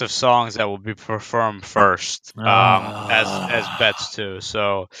list of songs that will be performed first as bets too.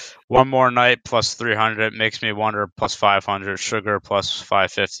 So One More Night plus 300, Makes Me Wonder plus 500, Sugar plus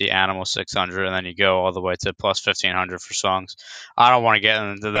 550, Animal 600, and then you go all the way to plus 1500 for songs. I don't want to get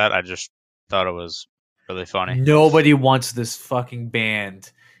into that. I just thought it was really funny. Nobody wants this fucking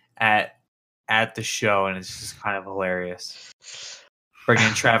band at the show, and it's just kind of hilarious. Bringing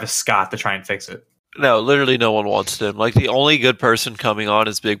in Travis Scott to try and fix it. No, literally no one wants them. Like, the only good person coming on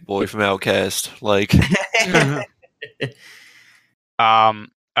is Big Boy from Outkast. Like,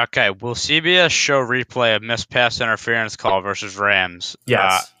 okay, will CBS show replay of missed pass interference call versus Rams?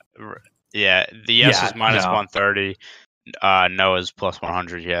 Yes. Yeah, the yes is minus no. 130. No is plus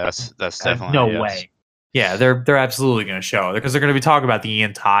 100. Yes, that's definitely no yes. way. Yeah, they're absolutely going to show it because they're going to be talking about the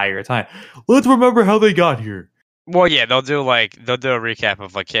entire time. Let's remember how they got here. Well, yeah, they'll do a recap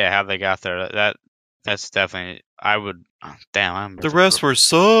of how they got there. That's definitely. I would. Damn, the rest were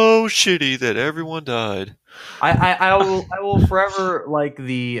so shitty that everyone died. I will forever like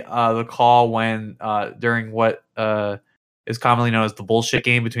the call when during what is commonly known as the bullshit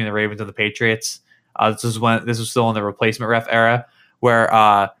game between the Ravens and the Patriots. This was still in the replacement ref era where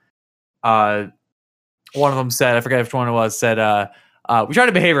one of them said, I forget which one it was, said we try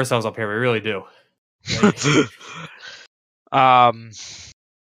to behave ourselves up here, we really do.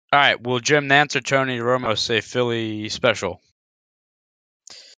 All right, will Jim Nantz or Tony Romo say Philly special?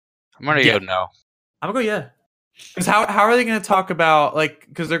 I'm gonna go no. I'm gonna go yeah. Because how are they going to talk about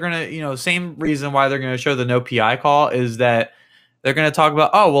because they're going to same reason why they're going to show the no PI call is that they're going to talk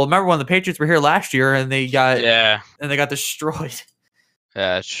about remember when the Patriots were here last year and they got destroyed.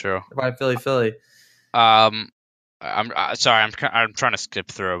 Yeah, that's true. By Philly. I'm sorry. I'm trying to skip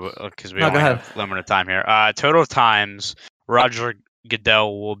through because we only have limited time here. Total times Roger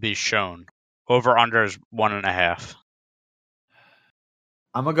Goodell will be shown. Over under is 1.5.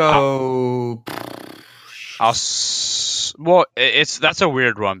 I'm gonna go. That's a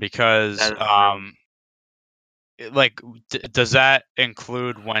weird one because does that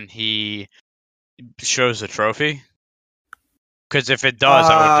include when he shows the trophy? Because if it does,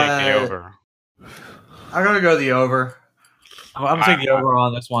 I would take the over. I'm gonna go the over. I'm gonna take the over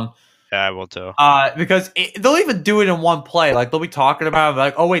on this one. Yeah, I will too. Because they'll even do it in one play. Like they'll be talking about it,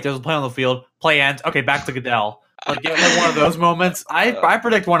 like, oh wait, there's a play on the field. Play ends. Okay, back to Goodell. Like one of those moments. I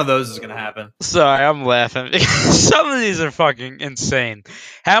predict one of those is gonna happen. Sorry, I'm laughing. Some of these are fucking insane.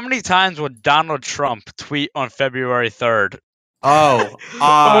 How many times would Donald Trump tweet on February 3rd?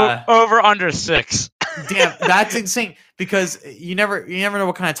 Over under 6. Damn, that's insane. Because you never know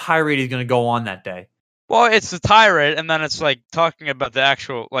what kind of tirade he's gonna go on that day. Well, it's the tirade, and then it's like talking about the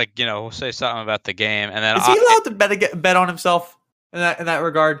actual, we'll say something about the game, and then is he allowed to bet on himself in that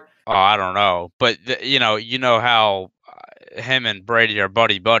regard? Oh, I don't know, but you know how him and Brady are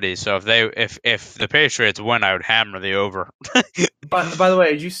buddy. So if the Patriots win, I would hammer the over. But by the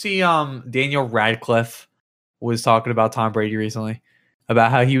way, did you see Daniel Radcliffe was talking about Tom Brady recently?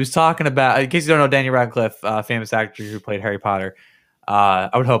 About how he was talking about, in case you don't know, Daniel Radcliffe, famous actor who played Harry Potter.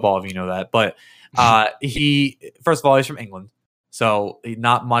 I would hope all of you know that, but. He first of all, he's from England, so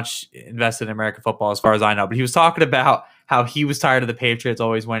not much invested in American football as far as I know. But he was talking about how he was tired of the Patriots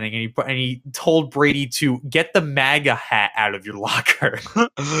always winning, and he told Brady to get the MAGA hat out of your locker.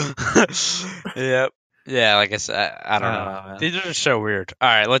 Yep. Yeah, like I said, I don't know. Man. These are just so weird. All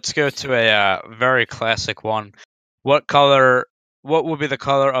right, let's go to a very classic one. What will be the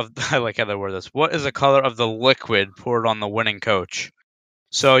color of? I like how they word this. What is the color of the liquid poured on the winning coach?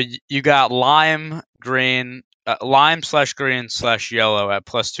 So you got lime green /green/yellow at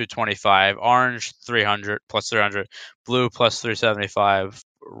plus 225, orange 300 plus 300, blue plus 375,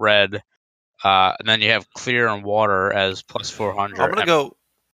 red, and then you have clear and water as plus 400. I'm gonna go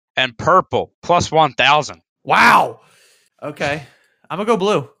and purple plus 1,000. Wow. Okay, I'm gonna go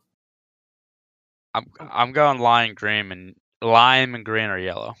blue. I'm going lime and green or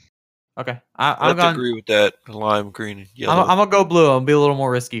yellow. Okay, I agree with that. Lime, green, and yellow. I'm gonna go blue. I'm gonna be a little more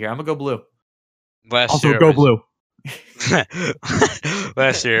risky here. I'm gonna go blue. Last year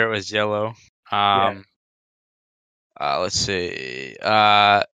it was yellow. Let's see.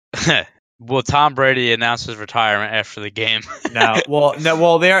 Will Tom Brady announce his retirement after the game? No. Well,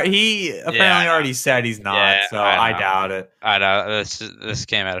 he apparently already said he's not. Yeah, so I doubt it. I know. This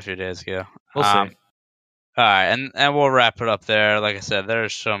came out a few days ago. We'll see. All right, and we'll wrap it up there. Like I said,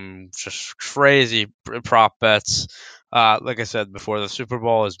 there's some just crazy prop bets. Like I said before, the Super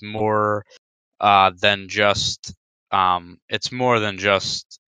Bowl is more than just it's more than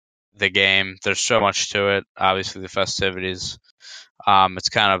just the game. There's so much to it. Obviously, the festivities. It's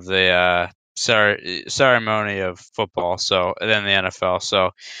kind of the ceremony of football. So then the NFL.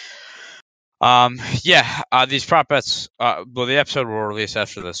 So these prop bets. Well, the episode will release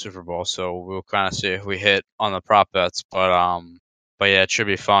after the Super Bowl, so we'll kind of see if we hit on the prop bets. But yeah, it should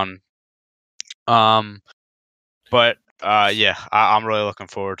be fun. I'm really looking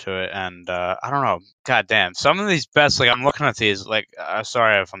forward to it, and I don't know, god damn, some of these bets, like I'm looking at these, like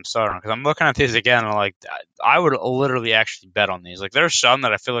sorry if I'm stuttering, because I'm looking at these again, and like I would literally actually bet on these. Like there's some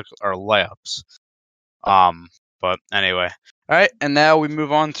that I feel like are layups. But anyway, all right, and now we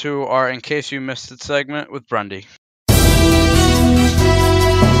move on to our In Case You Missed It segment with Brendy.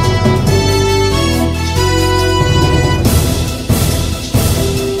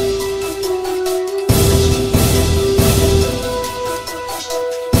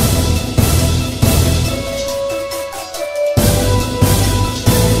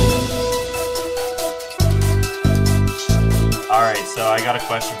 So I got a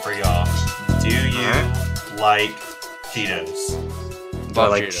question for y'all. Do you like Cheetos? Do I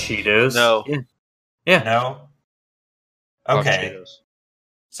like Cheetos? No. Yeah. No? Okay.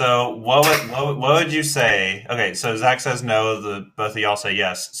 So what would you say? Okay, so Zach says no, both of y'all say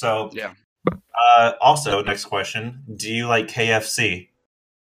yes. So yeah. Also, next question. Do you like KFC?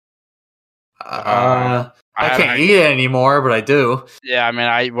 I can't eat it anymore, but I do. Yeah, I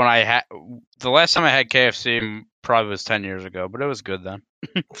mean, the last time I had KFC probably was 10 years ago, but it was good then.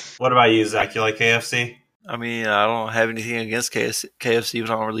 What about you, Zach? You like KFC? I mean, I don't have anything against KFC,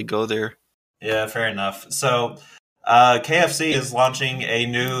 but I don't really go there. Yeah, fair enough. So, KFC is launching a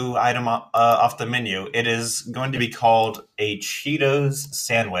new item off the menu. It is going to be called a Cheetos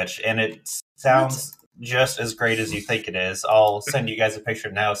sandwich, and it sounds just as great as you think it is. I'll send you guys a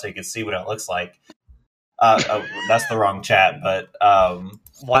picture now so you can see what it looks like. That's the wrong chat, but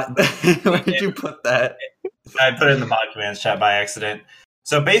what? Where did you put that? I put it in the Mod Commands chat by accident.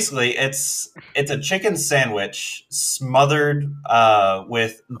 So basically, it's a chicken sandwich smothered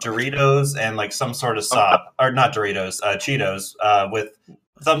with Doritos and like some sort of sauce, or not Doritos, Cheetos with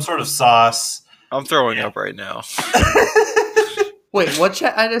some sort of sauce. I'm throwing up right now. Wait, what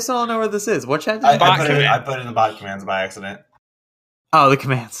chat? I just don't know where this is. What chat? I put it in the Mod Commands by accident. Oh, the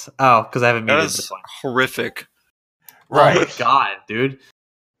commands. Oh, because I haven't muted this one. Horrific. Right. Oh my god, dude.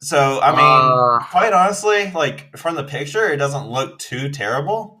 So, I mean, quite honestly, like, from the picture, it doesn't look too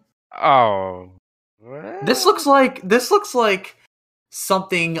terrible. Oh. This looks like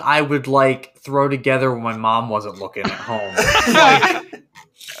something I would, like, throw together when my mom wasn't looking at home.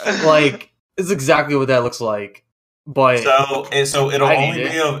 like, it's exactly what that looks like. But so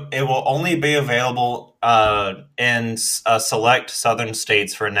it will only be available in select southern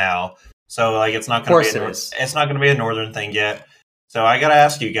states for now. So, like, it's not going to be a northern thing yet. So I gotta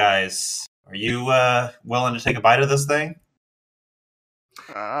ask you guys: are you willing to take a bite of this thing?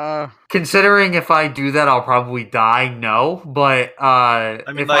 Considering if I do that, I'll probably die. No, but I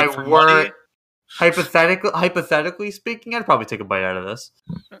mean, if like, I were hypothetically speaking, I'd probably take a bite out of this.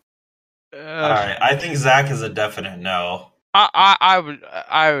 All right, I think Zach is a definite no. I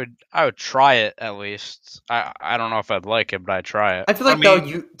would try it at least. I don't know if I'd like it, but I'd try it. I feel like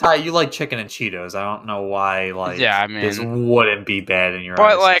Ty, you like chicken and Cheetos. I don't know why. Like, yeah, I mean, this wouldn't be bad in your eyes.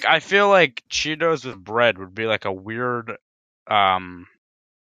 But like, I feel like Cheetos with bread would be like a weird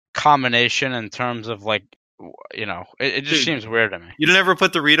combination in terms of like, you know, it just seems weird to me. You never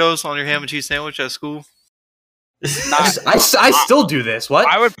put Doritos on your ham and cheese sandwich at school? I still do this. What?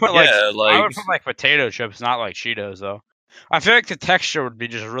 I would put I would put like potato chips, not like Cheetos though. I feel like the texture would be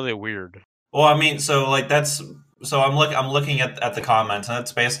just really weird. Well, I mean, so like I'm looking at the comments, and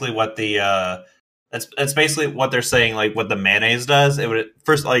that's basically what it's basically what they're saying. Like what the mayonnaise does, it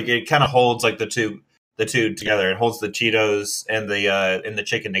kind of holds like the two together. It holds the Cheetos and the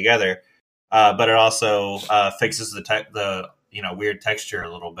chicken together, but it also fixes the weird texture a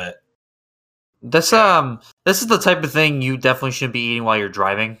little bit. This is the type of thing you definitely shouldn't be eating while you're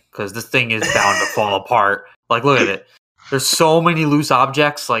driving, because this thing is bound to fall apart. Like, look at it. There's so many loose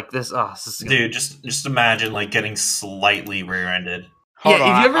objects like this. Dude, just imagine like getting slightly rear-ended. You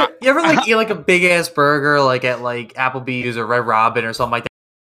ever like eat like a big ass burger like at like Applebee's or Red Robin or something like that,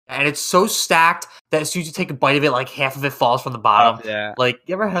 and it's so stacked that as soon as you take a bite of it, like half of it falls from the bottom. Yeah. Like,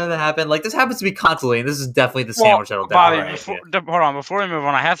 you ever had that happen? Like, this happens to me constantly, and this is definitely the sandwich that'll Bobby, hold on, before we move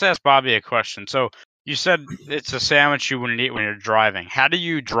on, I have to ask Bobby a question. So you said it's a sandwich you wouldn't eat when you're driving. How do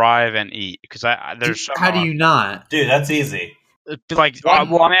you drive and eat? Because how do you not? Dude, that's easy. Like,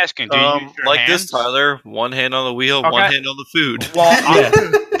 well, I'm asking. Do you use your like hands? this, Tyler? One hand on the wheel, one hand on the food.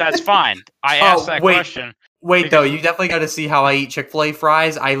 Well, that's fine. I asked that question. Wait, though, you definitely got to see how I eat Chick-fil-A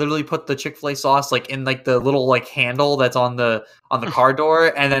fries. I literally put the Chick-fil-A sauce like in like the little like handle that's on the car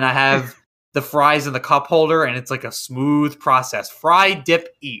door, and then I have the fries in the cup holder, and it's like a smooth process. Fry,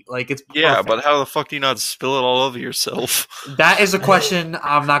 dip, eat. Like it's perfect. Yeah, but how the fuck do you not spill it all over yourself? That is a question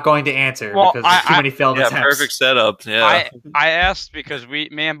I'm not going to answer because there's too many failed attempts. Perfect setup. Yeah, I asked because me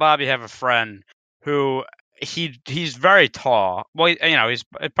and Bobby have a friend who he's very tall. Well, he's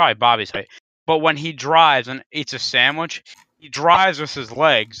probably Bobby's height. But when he drives and eats a sandwich, he drives with his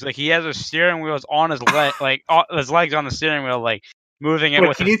legs. Like he has his steering wheels on his leg, like his legs on the steering wheel, like moving it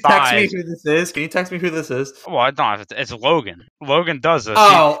with his thighs. Can you text me who this is? Can you text me who this is? Well, I don't have to. It's Logan. Logan does this.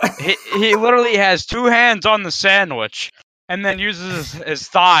 Oh, he literally has two hands on the sandwich and then uses his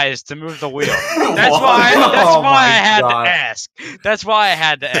thighs to move the wheel. That's why I had to ask. That's why I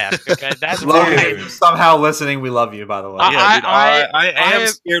had to ask. Okay, that's Logan. Somehow listening, we love you. By the way, I am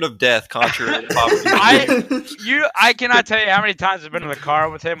scared of death. Contrary to I cannot tell you how many times I've been in the car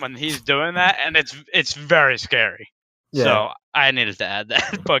with him when he's doing that, and it's very scary. Yeah. So I needed to add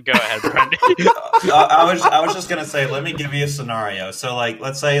that, but go ahead, Brendan. I was just gonna say, let me give you a scenario. So, like,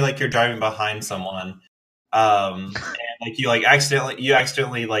 let's say like you're driving behind someone, and like you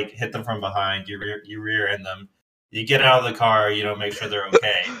accidentally like hit them from behind. You rear end them. You get out of the car, make sure they're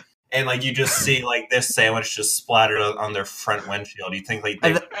okay, and like you just see like this sandwich just splattered on their front windshield. You think like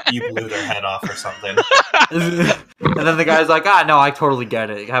you blew their head off or something, and then the guy's like, no, I totally get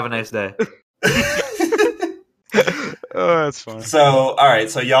it. Have a nice day. Oh, that's fun. So, all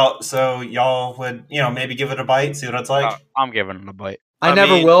right. So y'all would, maybe give it a bite, see what it's like. I'm giving it a bite. I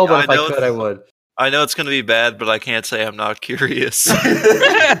never will, but if I could, I would. I know it's going to be bad, but I can't say I'm not curious.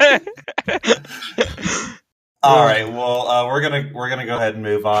 All right. Well, we're gonna go ahead and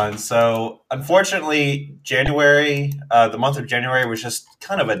move on. So, unfortunately, January, the month of January, was just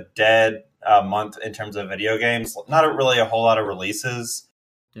kind of a dead month in terms of video games. Not really a whole lot of releases.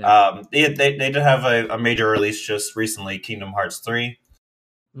 Yeah. They did have a major release just recently, Kingdom Hearts 3.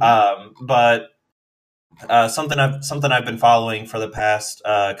 But something I've been following for the past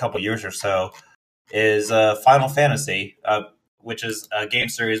couple years or so is Final Fantasy, which is a game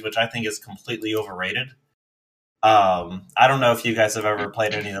series which I think is completely overrated. I don't know if you guys have ever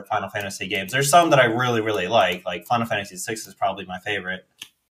played any of the Final Fantasy games. There's some that I really, really like. Like Final Fantasy 6 is probably my favorite.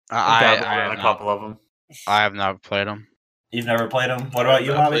 I have a couple of them. I have not played them. You've never played them? What about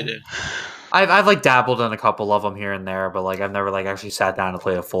you, Bobby? I've like dabbled in a couple of them here and there, but like I've never like actually sat down and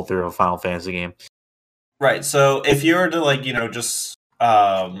played a full through of a Final Fantasy game. Right. So if you were to like, just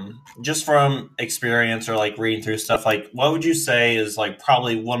from experience or like reading through stuff, like what would you say is like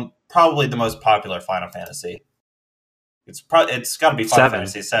probably the most popular Final Fantasy? It's got to be Final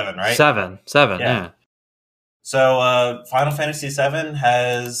Fantasy 7, right? 7, yeah. So Final Fantasy 7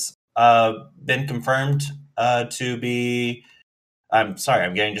 has been confirmed to be. I'm sorry,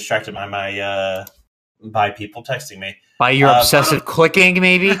 I'm getting distracted by by people texting me. By your obsessive clicking,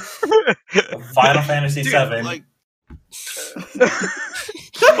 maybe. Final Fantasy 7. Like...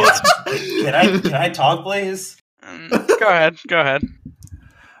 Can I talk, please? Go ahead.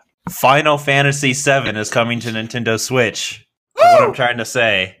 Final Fantasy 7 is coming to Nintendo Switch. That's what I'm trying to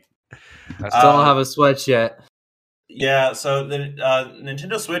say. I still don't have a Switch yet. Yeah, so the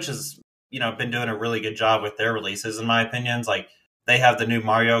Nintendo Switch has been doing a really good job with their releases, in my opinions. Like they have the new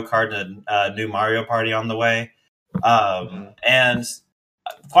Mario Kart and new Mario Party on the way, and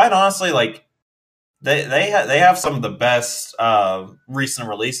quite honestly, like they have some of the best recent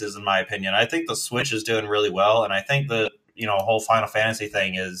releases, in my opinion. I think the Switch is doing really well, and I think the whole Final Fantasy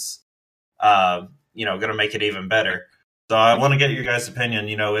thing is going to make it even better. So I want to get your guys' opinion.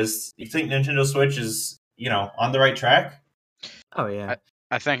 You think Nintendo Switch is on the right track? Oh yeah.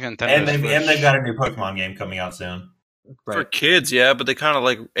 I think Nintendo and they've got a new Pokemon game coming out soon. Right. For kids, yeah, but they kind of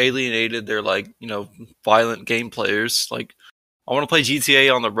like alienated their violent game players. Like, I want to play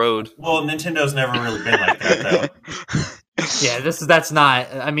GTA on the road. Well, Nintendo's never really been like that, though. Yeah, that's not.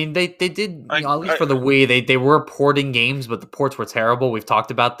 I mean, they did at least for the Wii. They were porting games, but the ports were terrible. We've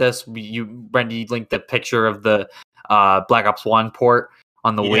talked about this. Brendan linked the picture of the Black Ops 1 port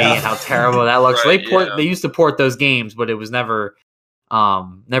on the Wii and how terrible that looks. Right, They used to port those games, but it was never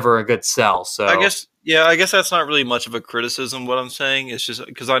a good sell. So I guess that's not really much of a criticism. What I'm saying is just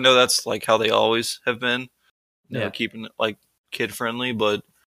because I know that's like how they always have been, keeping it like kid friendly. But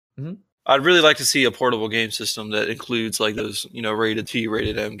I'd really like to see a portable game system that includes like those rated T,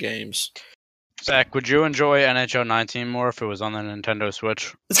 rated M games. Zach, would you enjoy NHL 19 more if it was on the Nintendo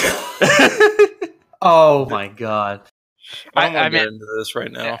Switch? Oh my god. I mean, into this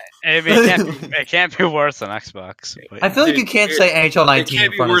right now. It can't be worse than Xbox. I feel like you can't say NHL 19 it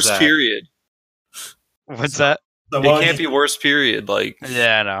can't in front be worse, of that. period. What's that? So It can't be worse, period. Like,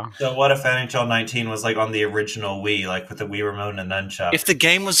 Yeah, I know. So what if NHL 19 was like on the original Wii, like with the Wii remote and the nunchuck? if the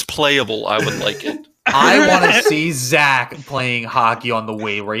game was playable, I would like it. I want to see Zach playing hockey on the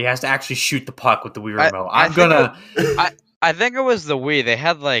Wii, where he has to actually shoot the puck with the Wii remote. I think it was the Wii. They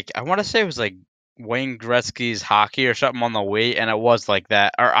had I want to say it was like Wayne Gretzky's hockey or something on the Wii, and it was like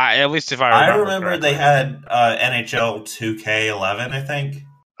that. Or at least if I remember. They had NHL 2K11, I think.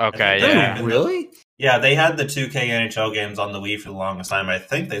 Okay, yeah. Really? Yeah, they had the 2K NHL games on the Wii for the longest time. I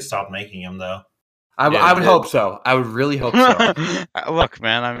think they stopped making them though. I would hope so. I would really hope so. Look,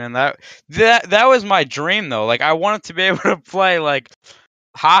 man. I mean that was my dream though. Like I wanted to be able to play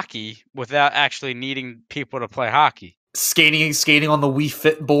hockey without actually needing people to play hockey. Skating on the Wii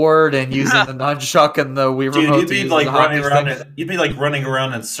Fit board and using the nunchuck and the Wii remote. Dude, you'd be running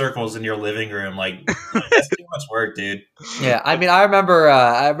around in circles in your living room. Like that's too much work, dude. Yeah, I mean, I remember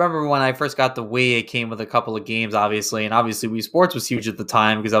when I first got the Wii, it came with a couple of games, obviously, and obviously Wii Sports was huge at the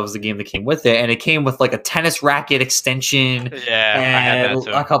time because that was the game that came with it, and it came with like a tennis racket extension, yeah, and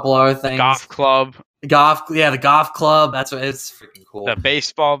a couple other things. Golf club. The golf club. It's freaking cool. The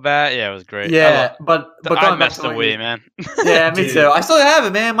baseball bat, yeah, it was great. Yeah, but I missed the Wii, man. Yeah, me too. I still have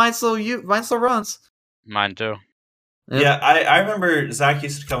it, man. Mine still runs. Mine too. Yeah, I remember Zach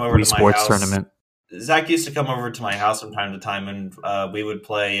used to come over Wii to my Sports house. Tournament. Zach used to come over to my house from time to time, and we would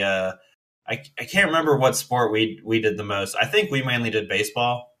play. I can't remember what sport we did the most. I think we mainly did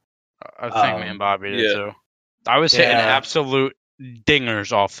baseball. I think me and Bobby did too. I was hitting absolute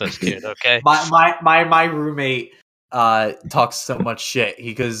dingers off this kid. Okay, my roommate talks so much shit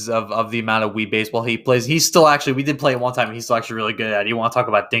because of the amount of Wii baseball he plays. He's still we did play it one time, and he's still actually really good at it. You want to talk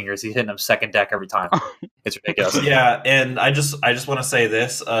about dingers? He's hitting them second deck every time. It's ridiculous. Yeah, and I just want to say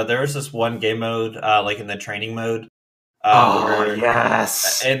this: there was this one game mode, like in the training mode.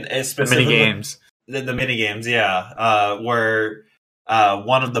 Yes, and specifically mini games. The mini games, yeah, where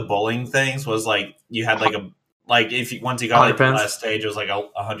one of the bowling things was like you had once you got the last stage, it was like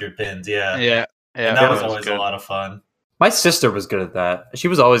 100 pins. Yeah. And that was always a lot of fun. My sister was good at that. She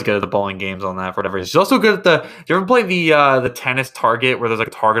was always good at the bowling games on that for whatever reason. She's also good at do you ever play the tennis target where there's like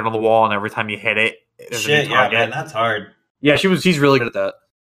a target on the wall and every time you hit it, there's a new target? Yeah, man, that's hard. Yeah, she's really good at that.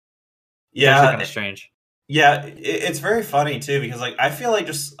 Yeah, kind of strange. Yeah, it's very funny too because I feel like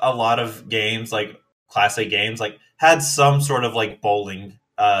just a lot of games, like classic games, had some sort of bowling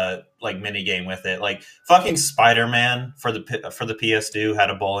mini game with it. Like fucking Spider-Man for the PS2 had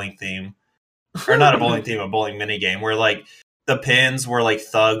a bowling theme. Or not a bowling theme, a bowling mini game where the pins were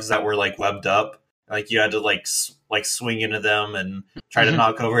thugs that were webbed up. You had to swing into them and try to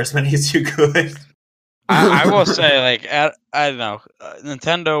knock over as many as you could. I will say I don't know.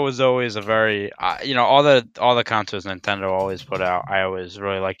 Nintendo was always a very all the consoles Nintendo always put out. I always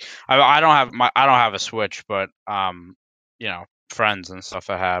really like. I don't have a Switch, but friends and stuff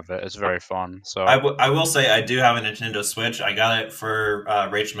that have it. It's very fun. So I will say I do have a Nintendo Switch. I got it for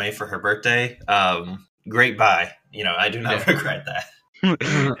Rachel May for her birthday. Great buy. I do not regret that.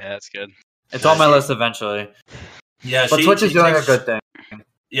 Yeah, that's good. It's on my list eventually. Yeah, but Switch is doing a good thing.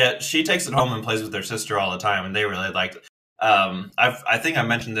 Yeah, she takes it home and plays with her sister all the time, and they really liked it. I think I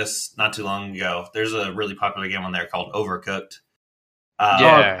mentioned this not too long ago. There's a really popular game on there called Overcooked.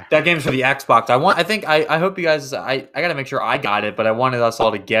 That game's for the Xbox. I hope you guys. I gotta make sure I got it, but I wanted us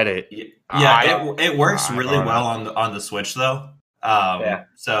all to get it. Yeah, it works really well on the Switch though.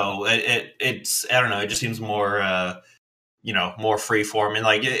 So it's I don't know. It just seems more more free form and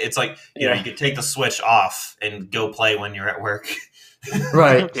it's you could take the Switch off and go play when you're at work.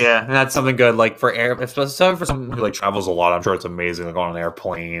 Right. Yeah, and that's something good. Especially for someone who travels a lot, I'm sure it's amazing. On an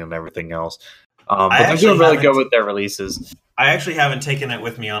airplane and everything else. But they're doing really good with their releases. I actually haven't taken it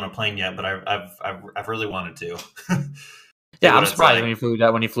with me on a plane yet, but I've really wanted to. Yeah, I'm surprised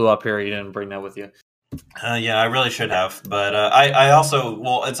when you flew up here, you didn't bring that with you. Yeah, I really should have, but I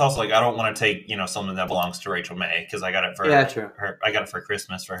also it's also I don't want to take something that belongs to Rachel May because I got it for her. I got it for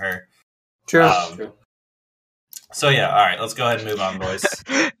Christmas for her. True. So yeah, all right, let's go ahead and move on, boys.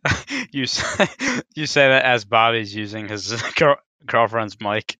 You say that as Bobby's using his girlfriend's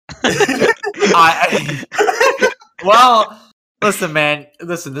mic. Well, listen, man.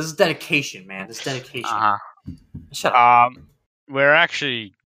 This is dedication, man. This is dedication. Shut up. We're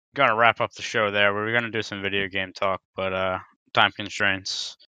actually gonna wrap up the show there. We're gonna do some video game talk, but time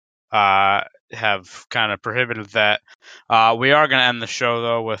constraints have kind of prohibited that. We are gonna end the show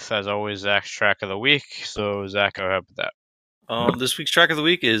though with, as always, Zach's track of the week. So Zach, go ahead with that. This week's track of the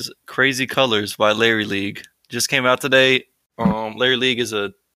week is "Crazy Colors" by Larry League. Just came out today. Larry League is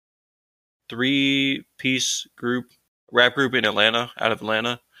a 3-piece rap group out of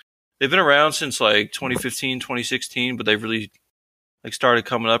Atlanta, they've been around since like 2015, 2016, but they've really like started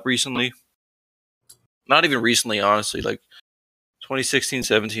coming up recently. Not even recently, honestly. Like 2016,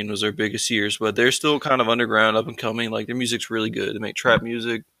 17 was their biggest years, but they're still kind of underground, up and coming. Like their music's really good. They make trap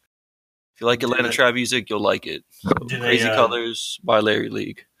music. If you like Atlanta trap music, you'll like it. So, Crazy Colors by Larry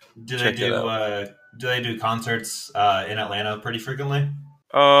League. Do they do concerts in Atlanta pretty frequently?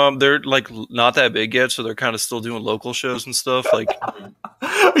 They're like not that big yet, so they're kind of still doing local shows and stuff. Like,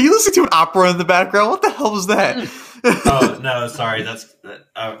 are you listening to an opera in the background? What the hell was that? Oh no, sorry.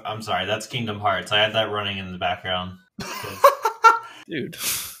 I'm sorry. That's Kingdom Hearts. I had that running in the background. Dude,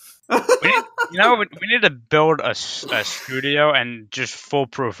 we need to build a studio and just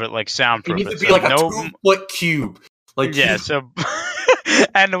foolproof it, like soundproof. It needs to be like a 2-foot cube. Like yeah, so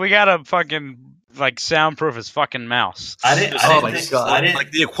and we gotta fucking like soundproof his fucking mouse. I didn't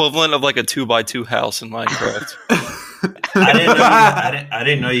like the equivalent of like a 2x2 house in Minecraft. I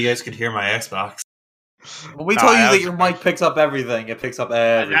didn't know you guys could hear my Xbox. When we tell you that your mic picks up everything, it picks up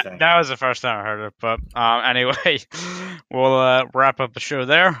everything. That was the first time I heard it, but anyway, we'll wrap up the show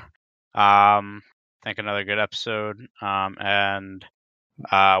there. Think another good episode, and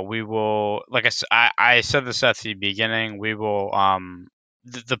we will, like I said this at the beginning, we will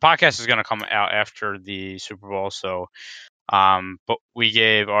the podcast is going to come out after the Super Bowl, so but we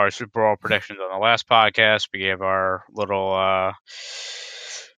gave our Super Bowl predictions on the last podcast. We gave our little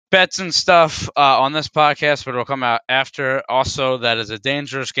bets and stuff on this podcast, but it'll come out after. Also, that is a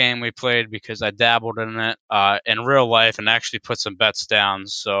dangerous game we played because I dabbled in it in real life and actually put some bets down.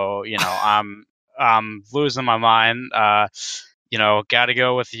 So, I'm losing my mind. Got to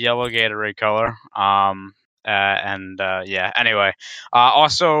go with the yellow Gatorade color. Anyway.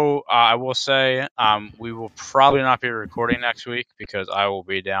 Also, I will say we will probably not be recording next week because I will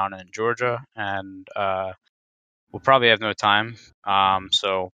be down in Georgia and we'll probably have no time.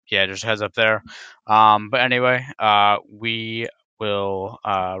 So yeah, just a heads up there. But anyway, we will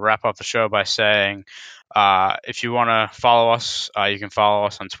wrap up the show by saying, if you want to follow us, you can follow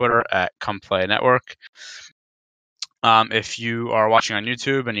us on Twitter at Come Play Network. If you are watching on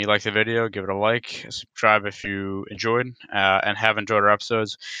YouTube and you like the video, give it a like, subscribe if you enjoyed and have enjoyed our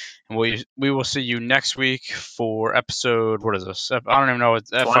episodes. And we will see you next week for episode, what is this? I don't even know.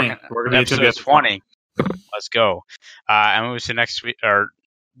 20. We're going to be episode 20. Let's go. And we will see next week or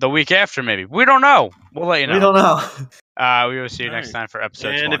the week after, maybe. We don't know. We'll let you know. We don't know. We will see you next time for episode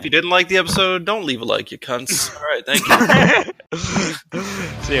 20. And if you didn't like the episode, don't leave a like, you cunts. All right, thank you.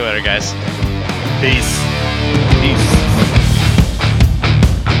 See you later, guys. Peace. Peace.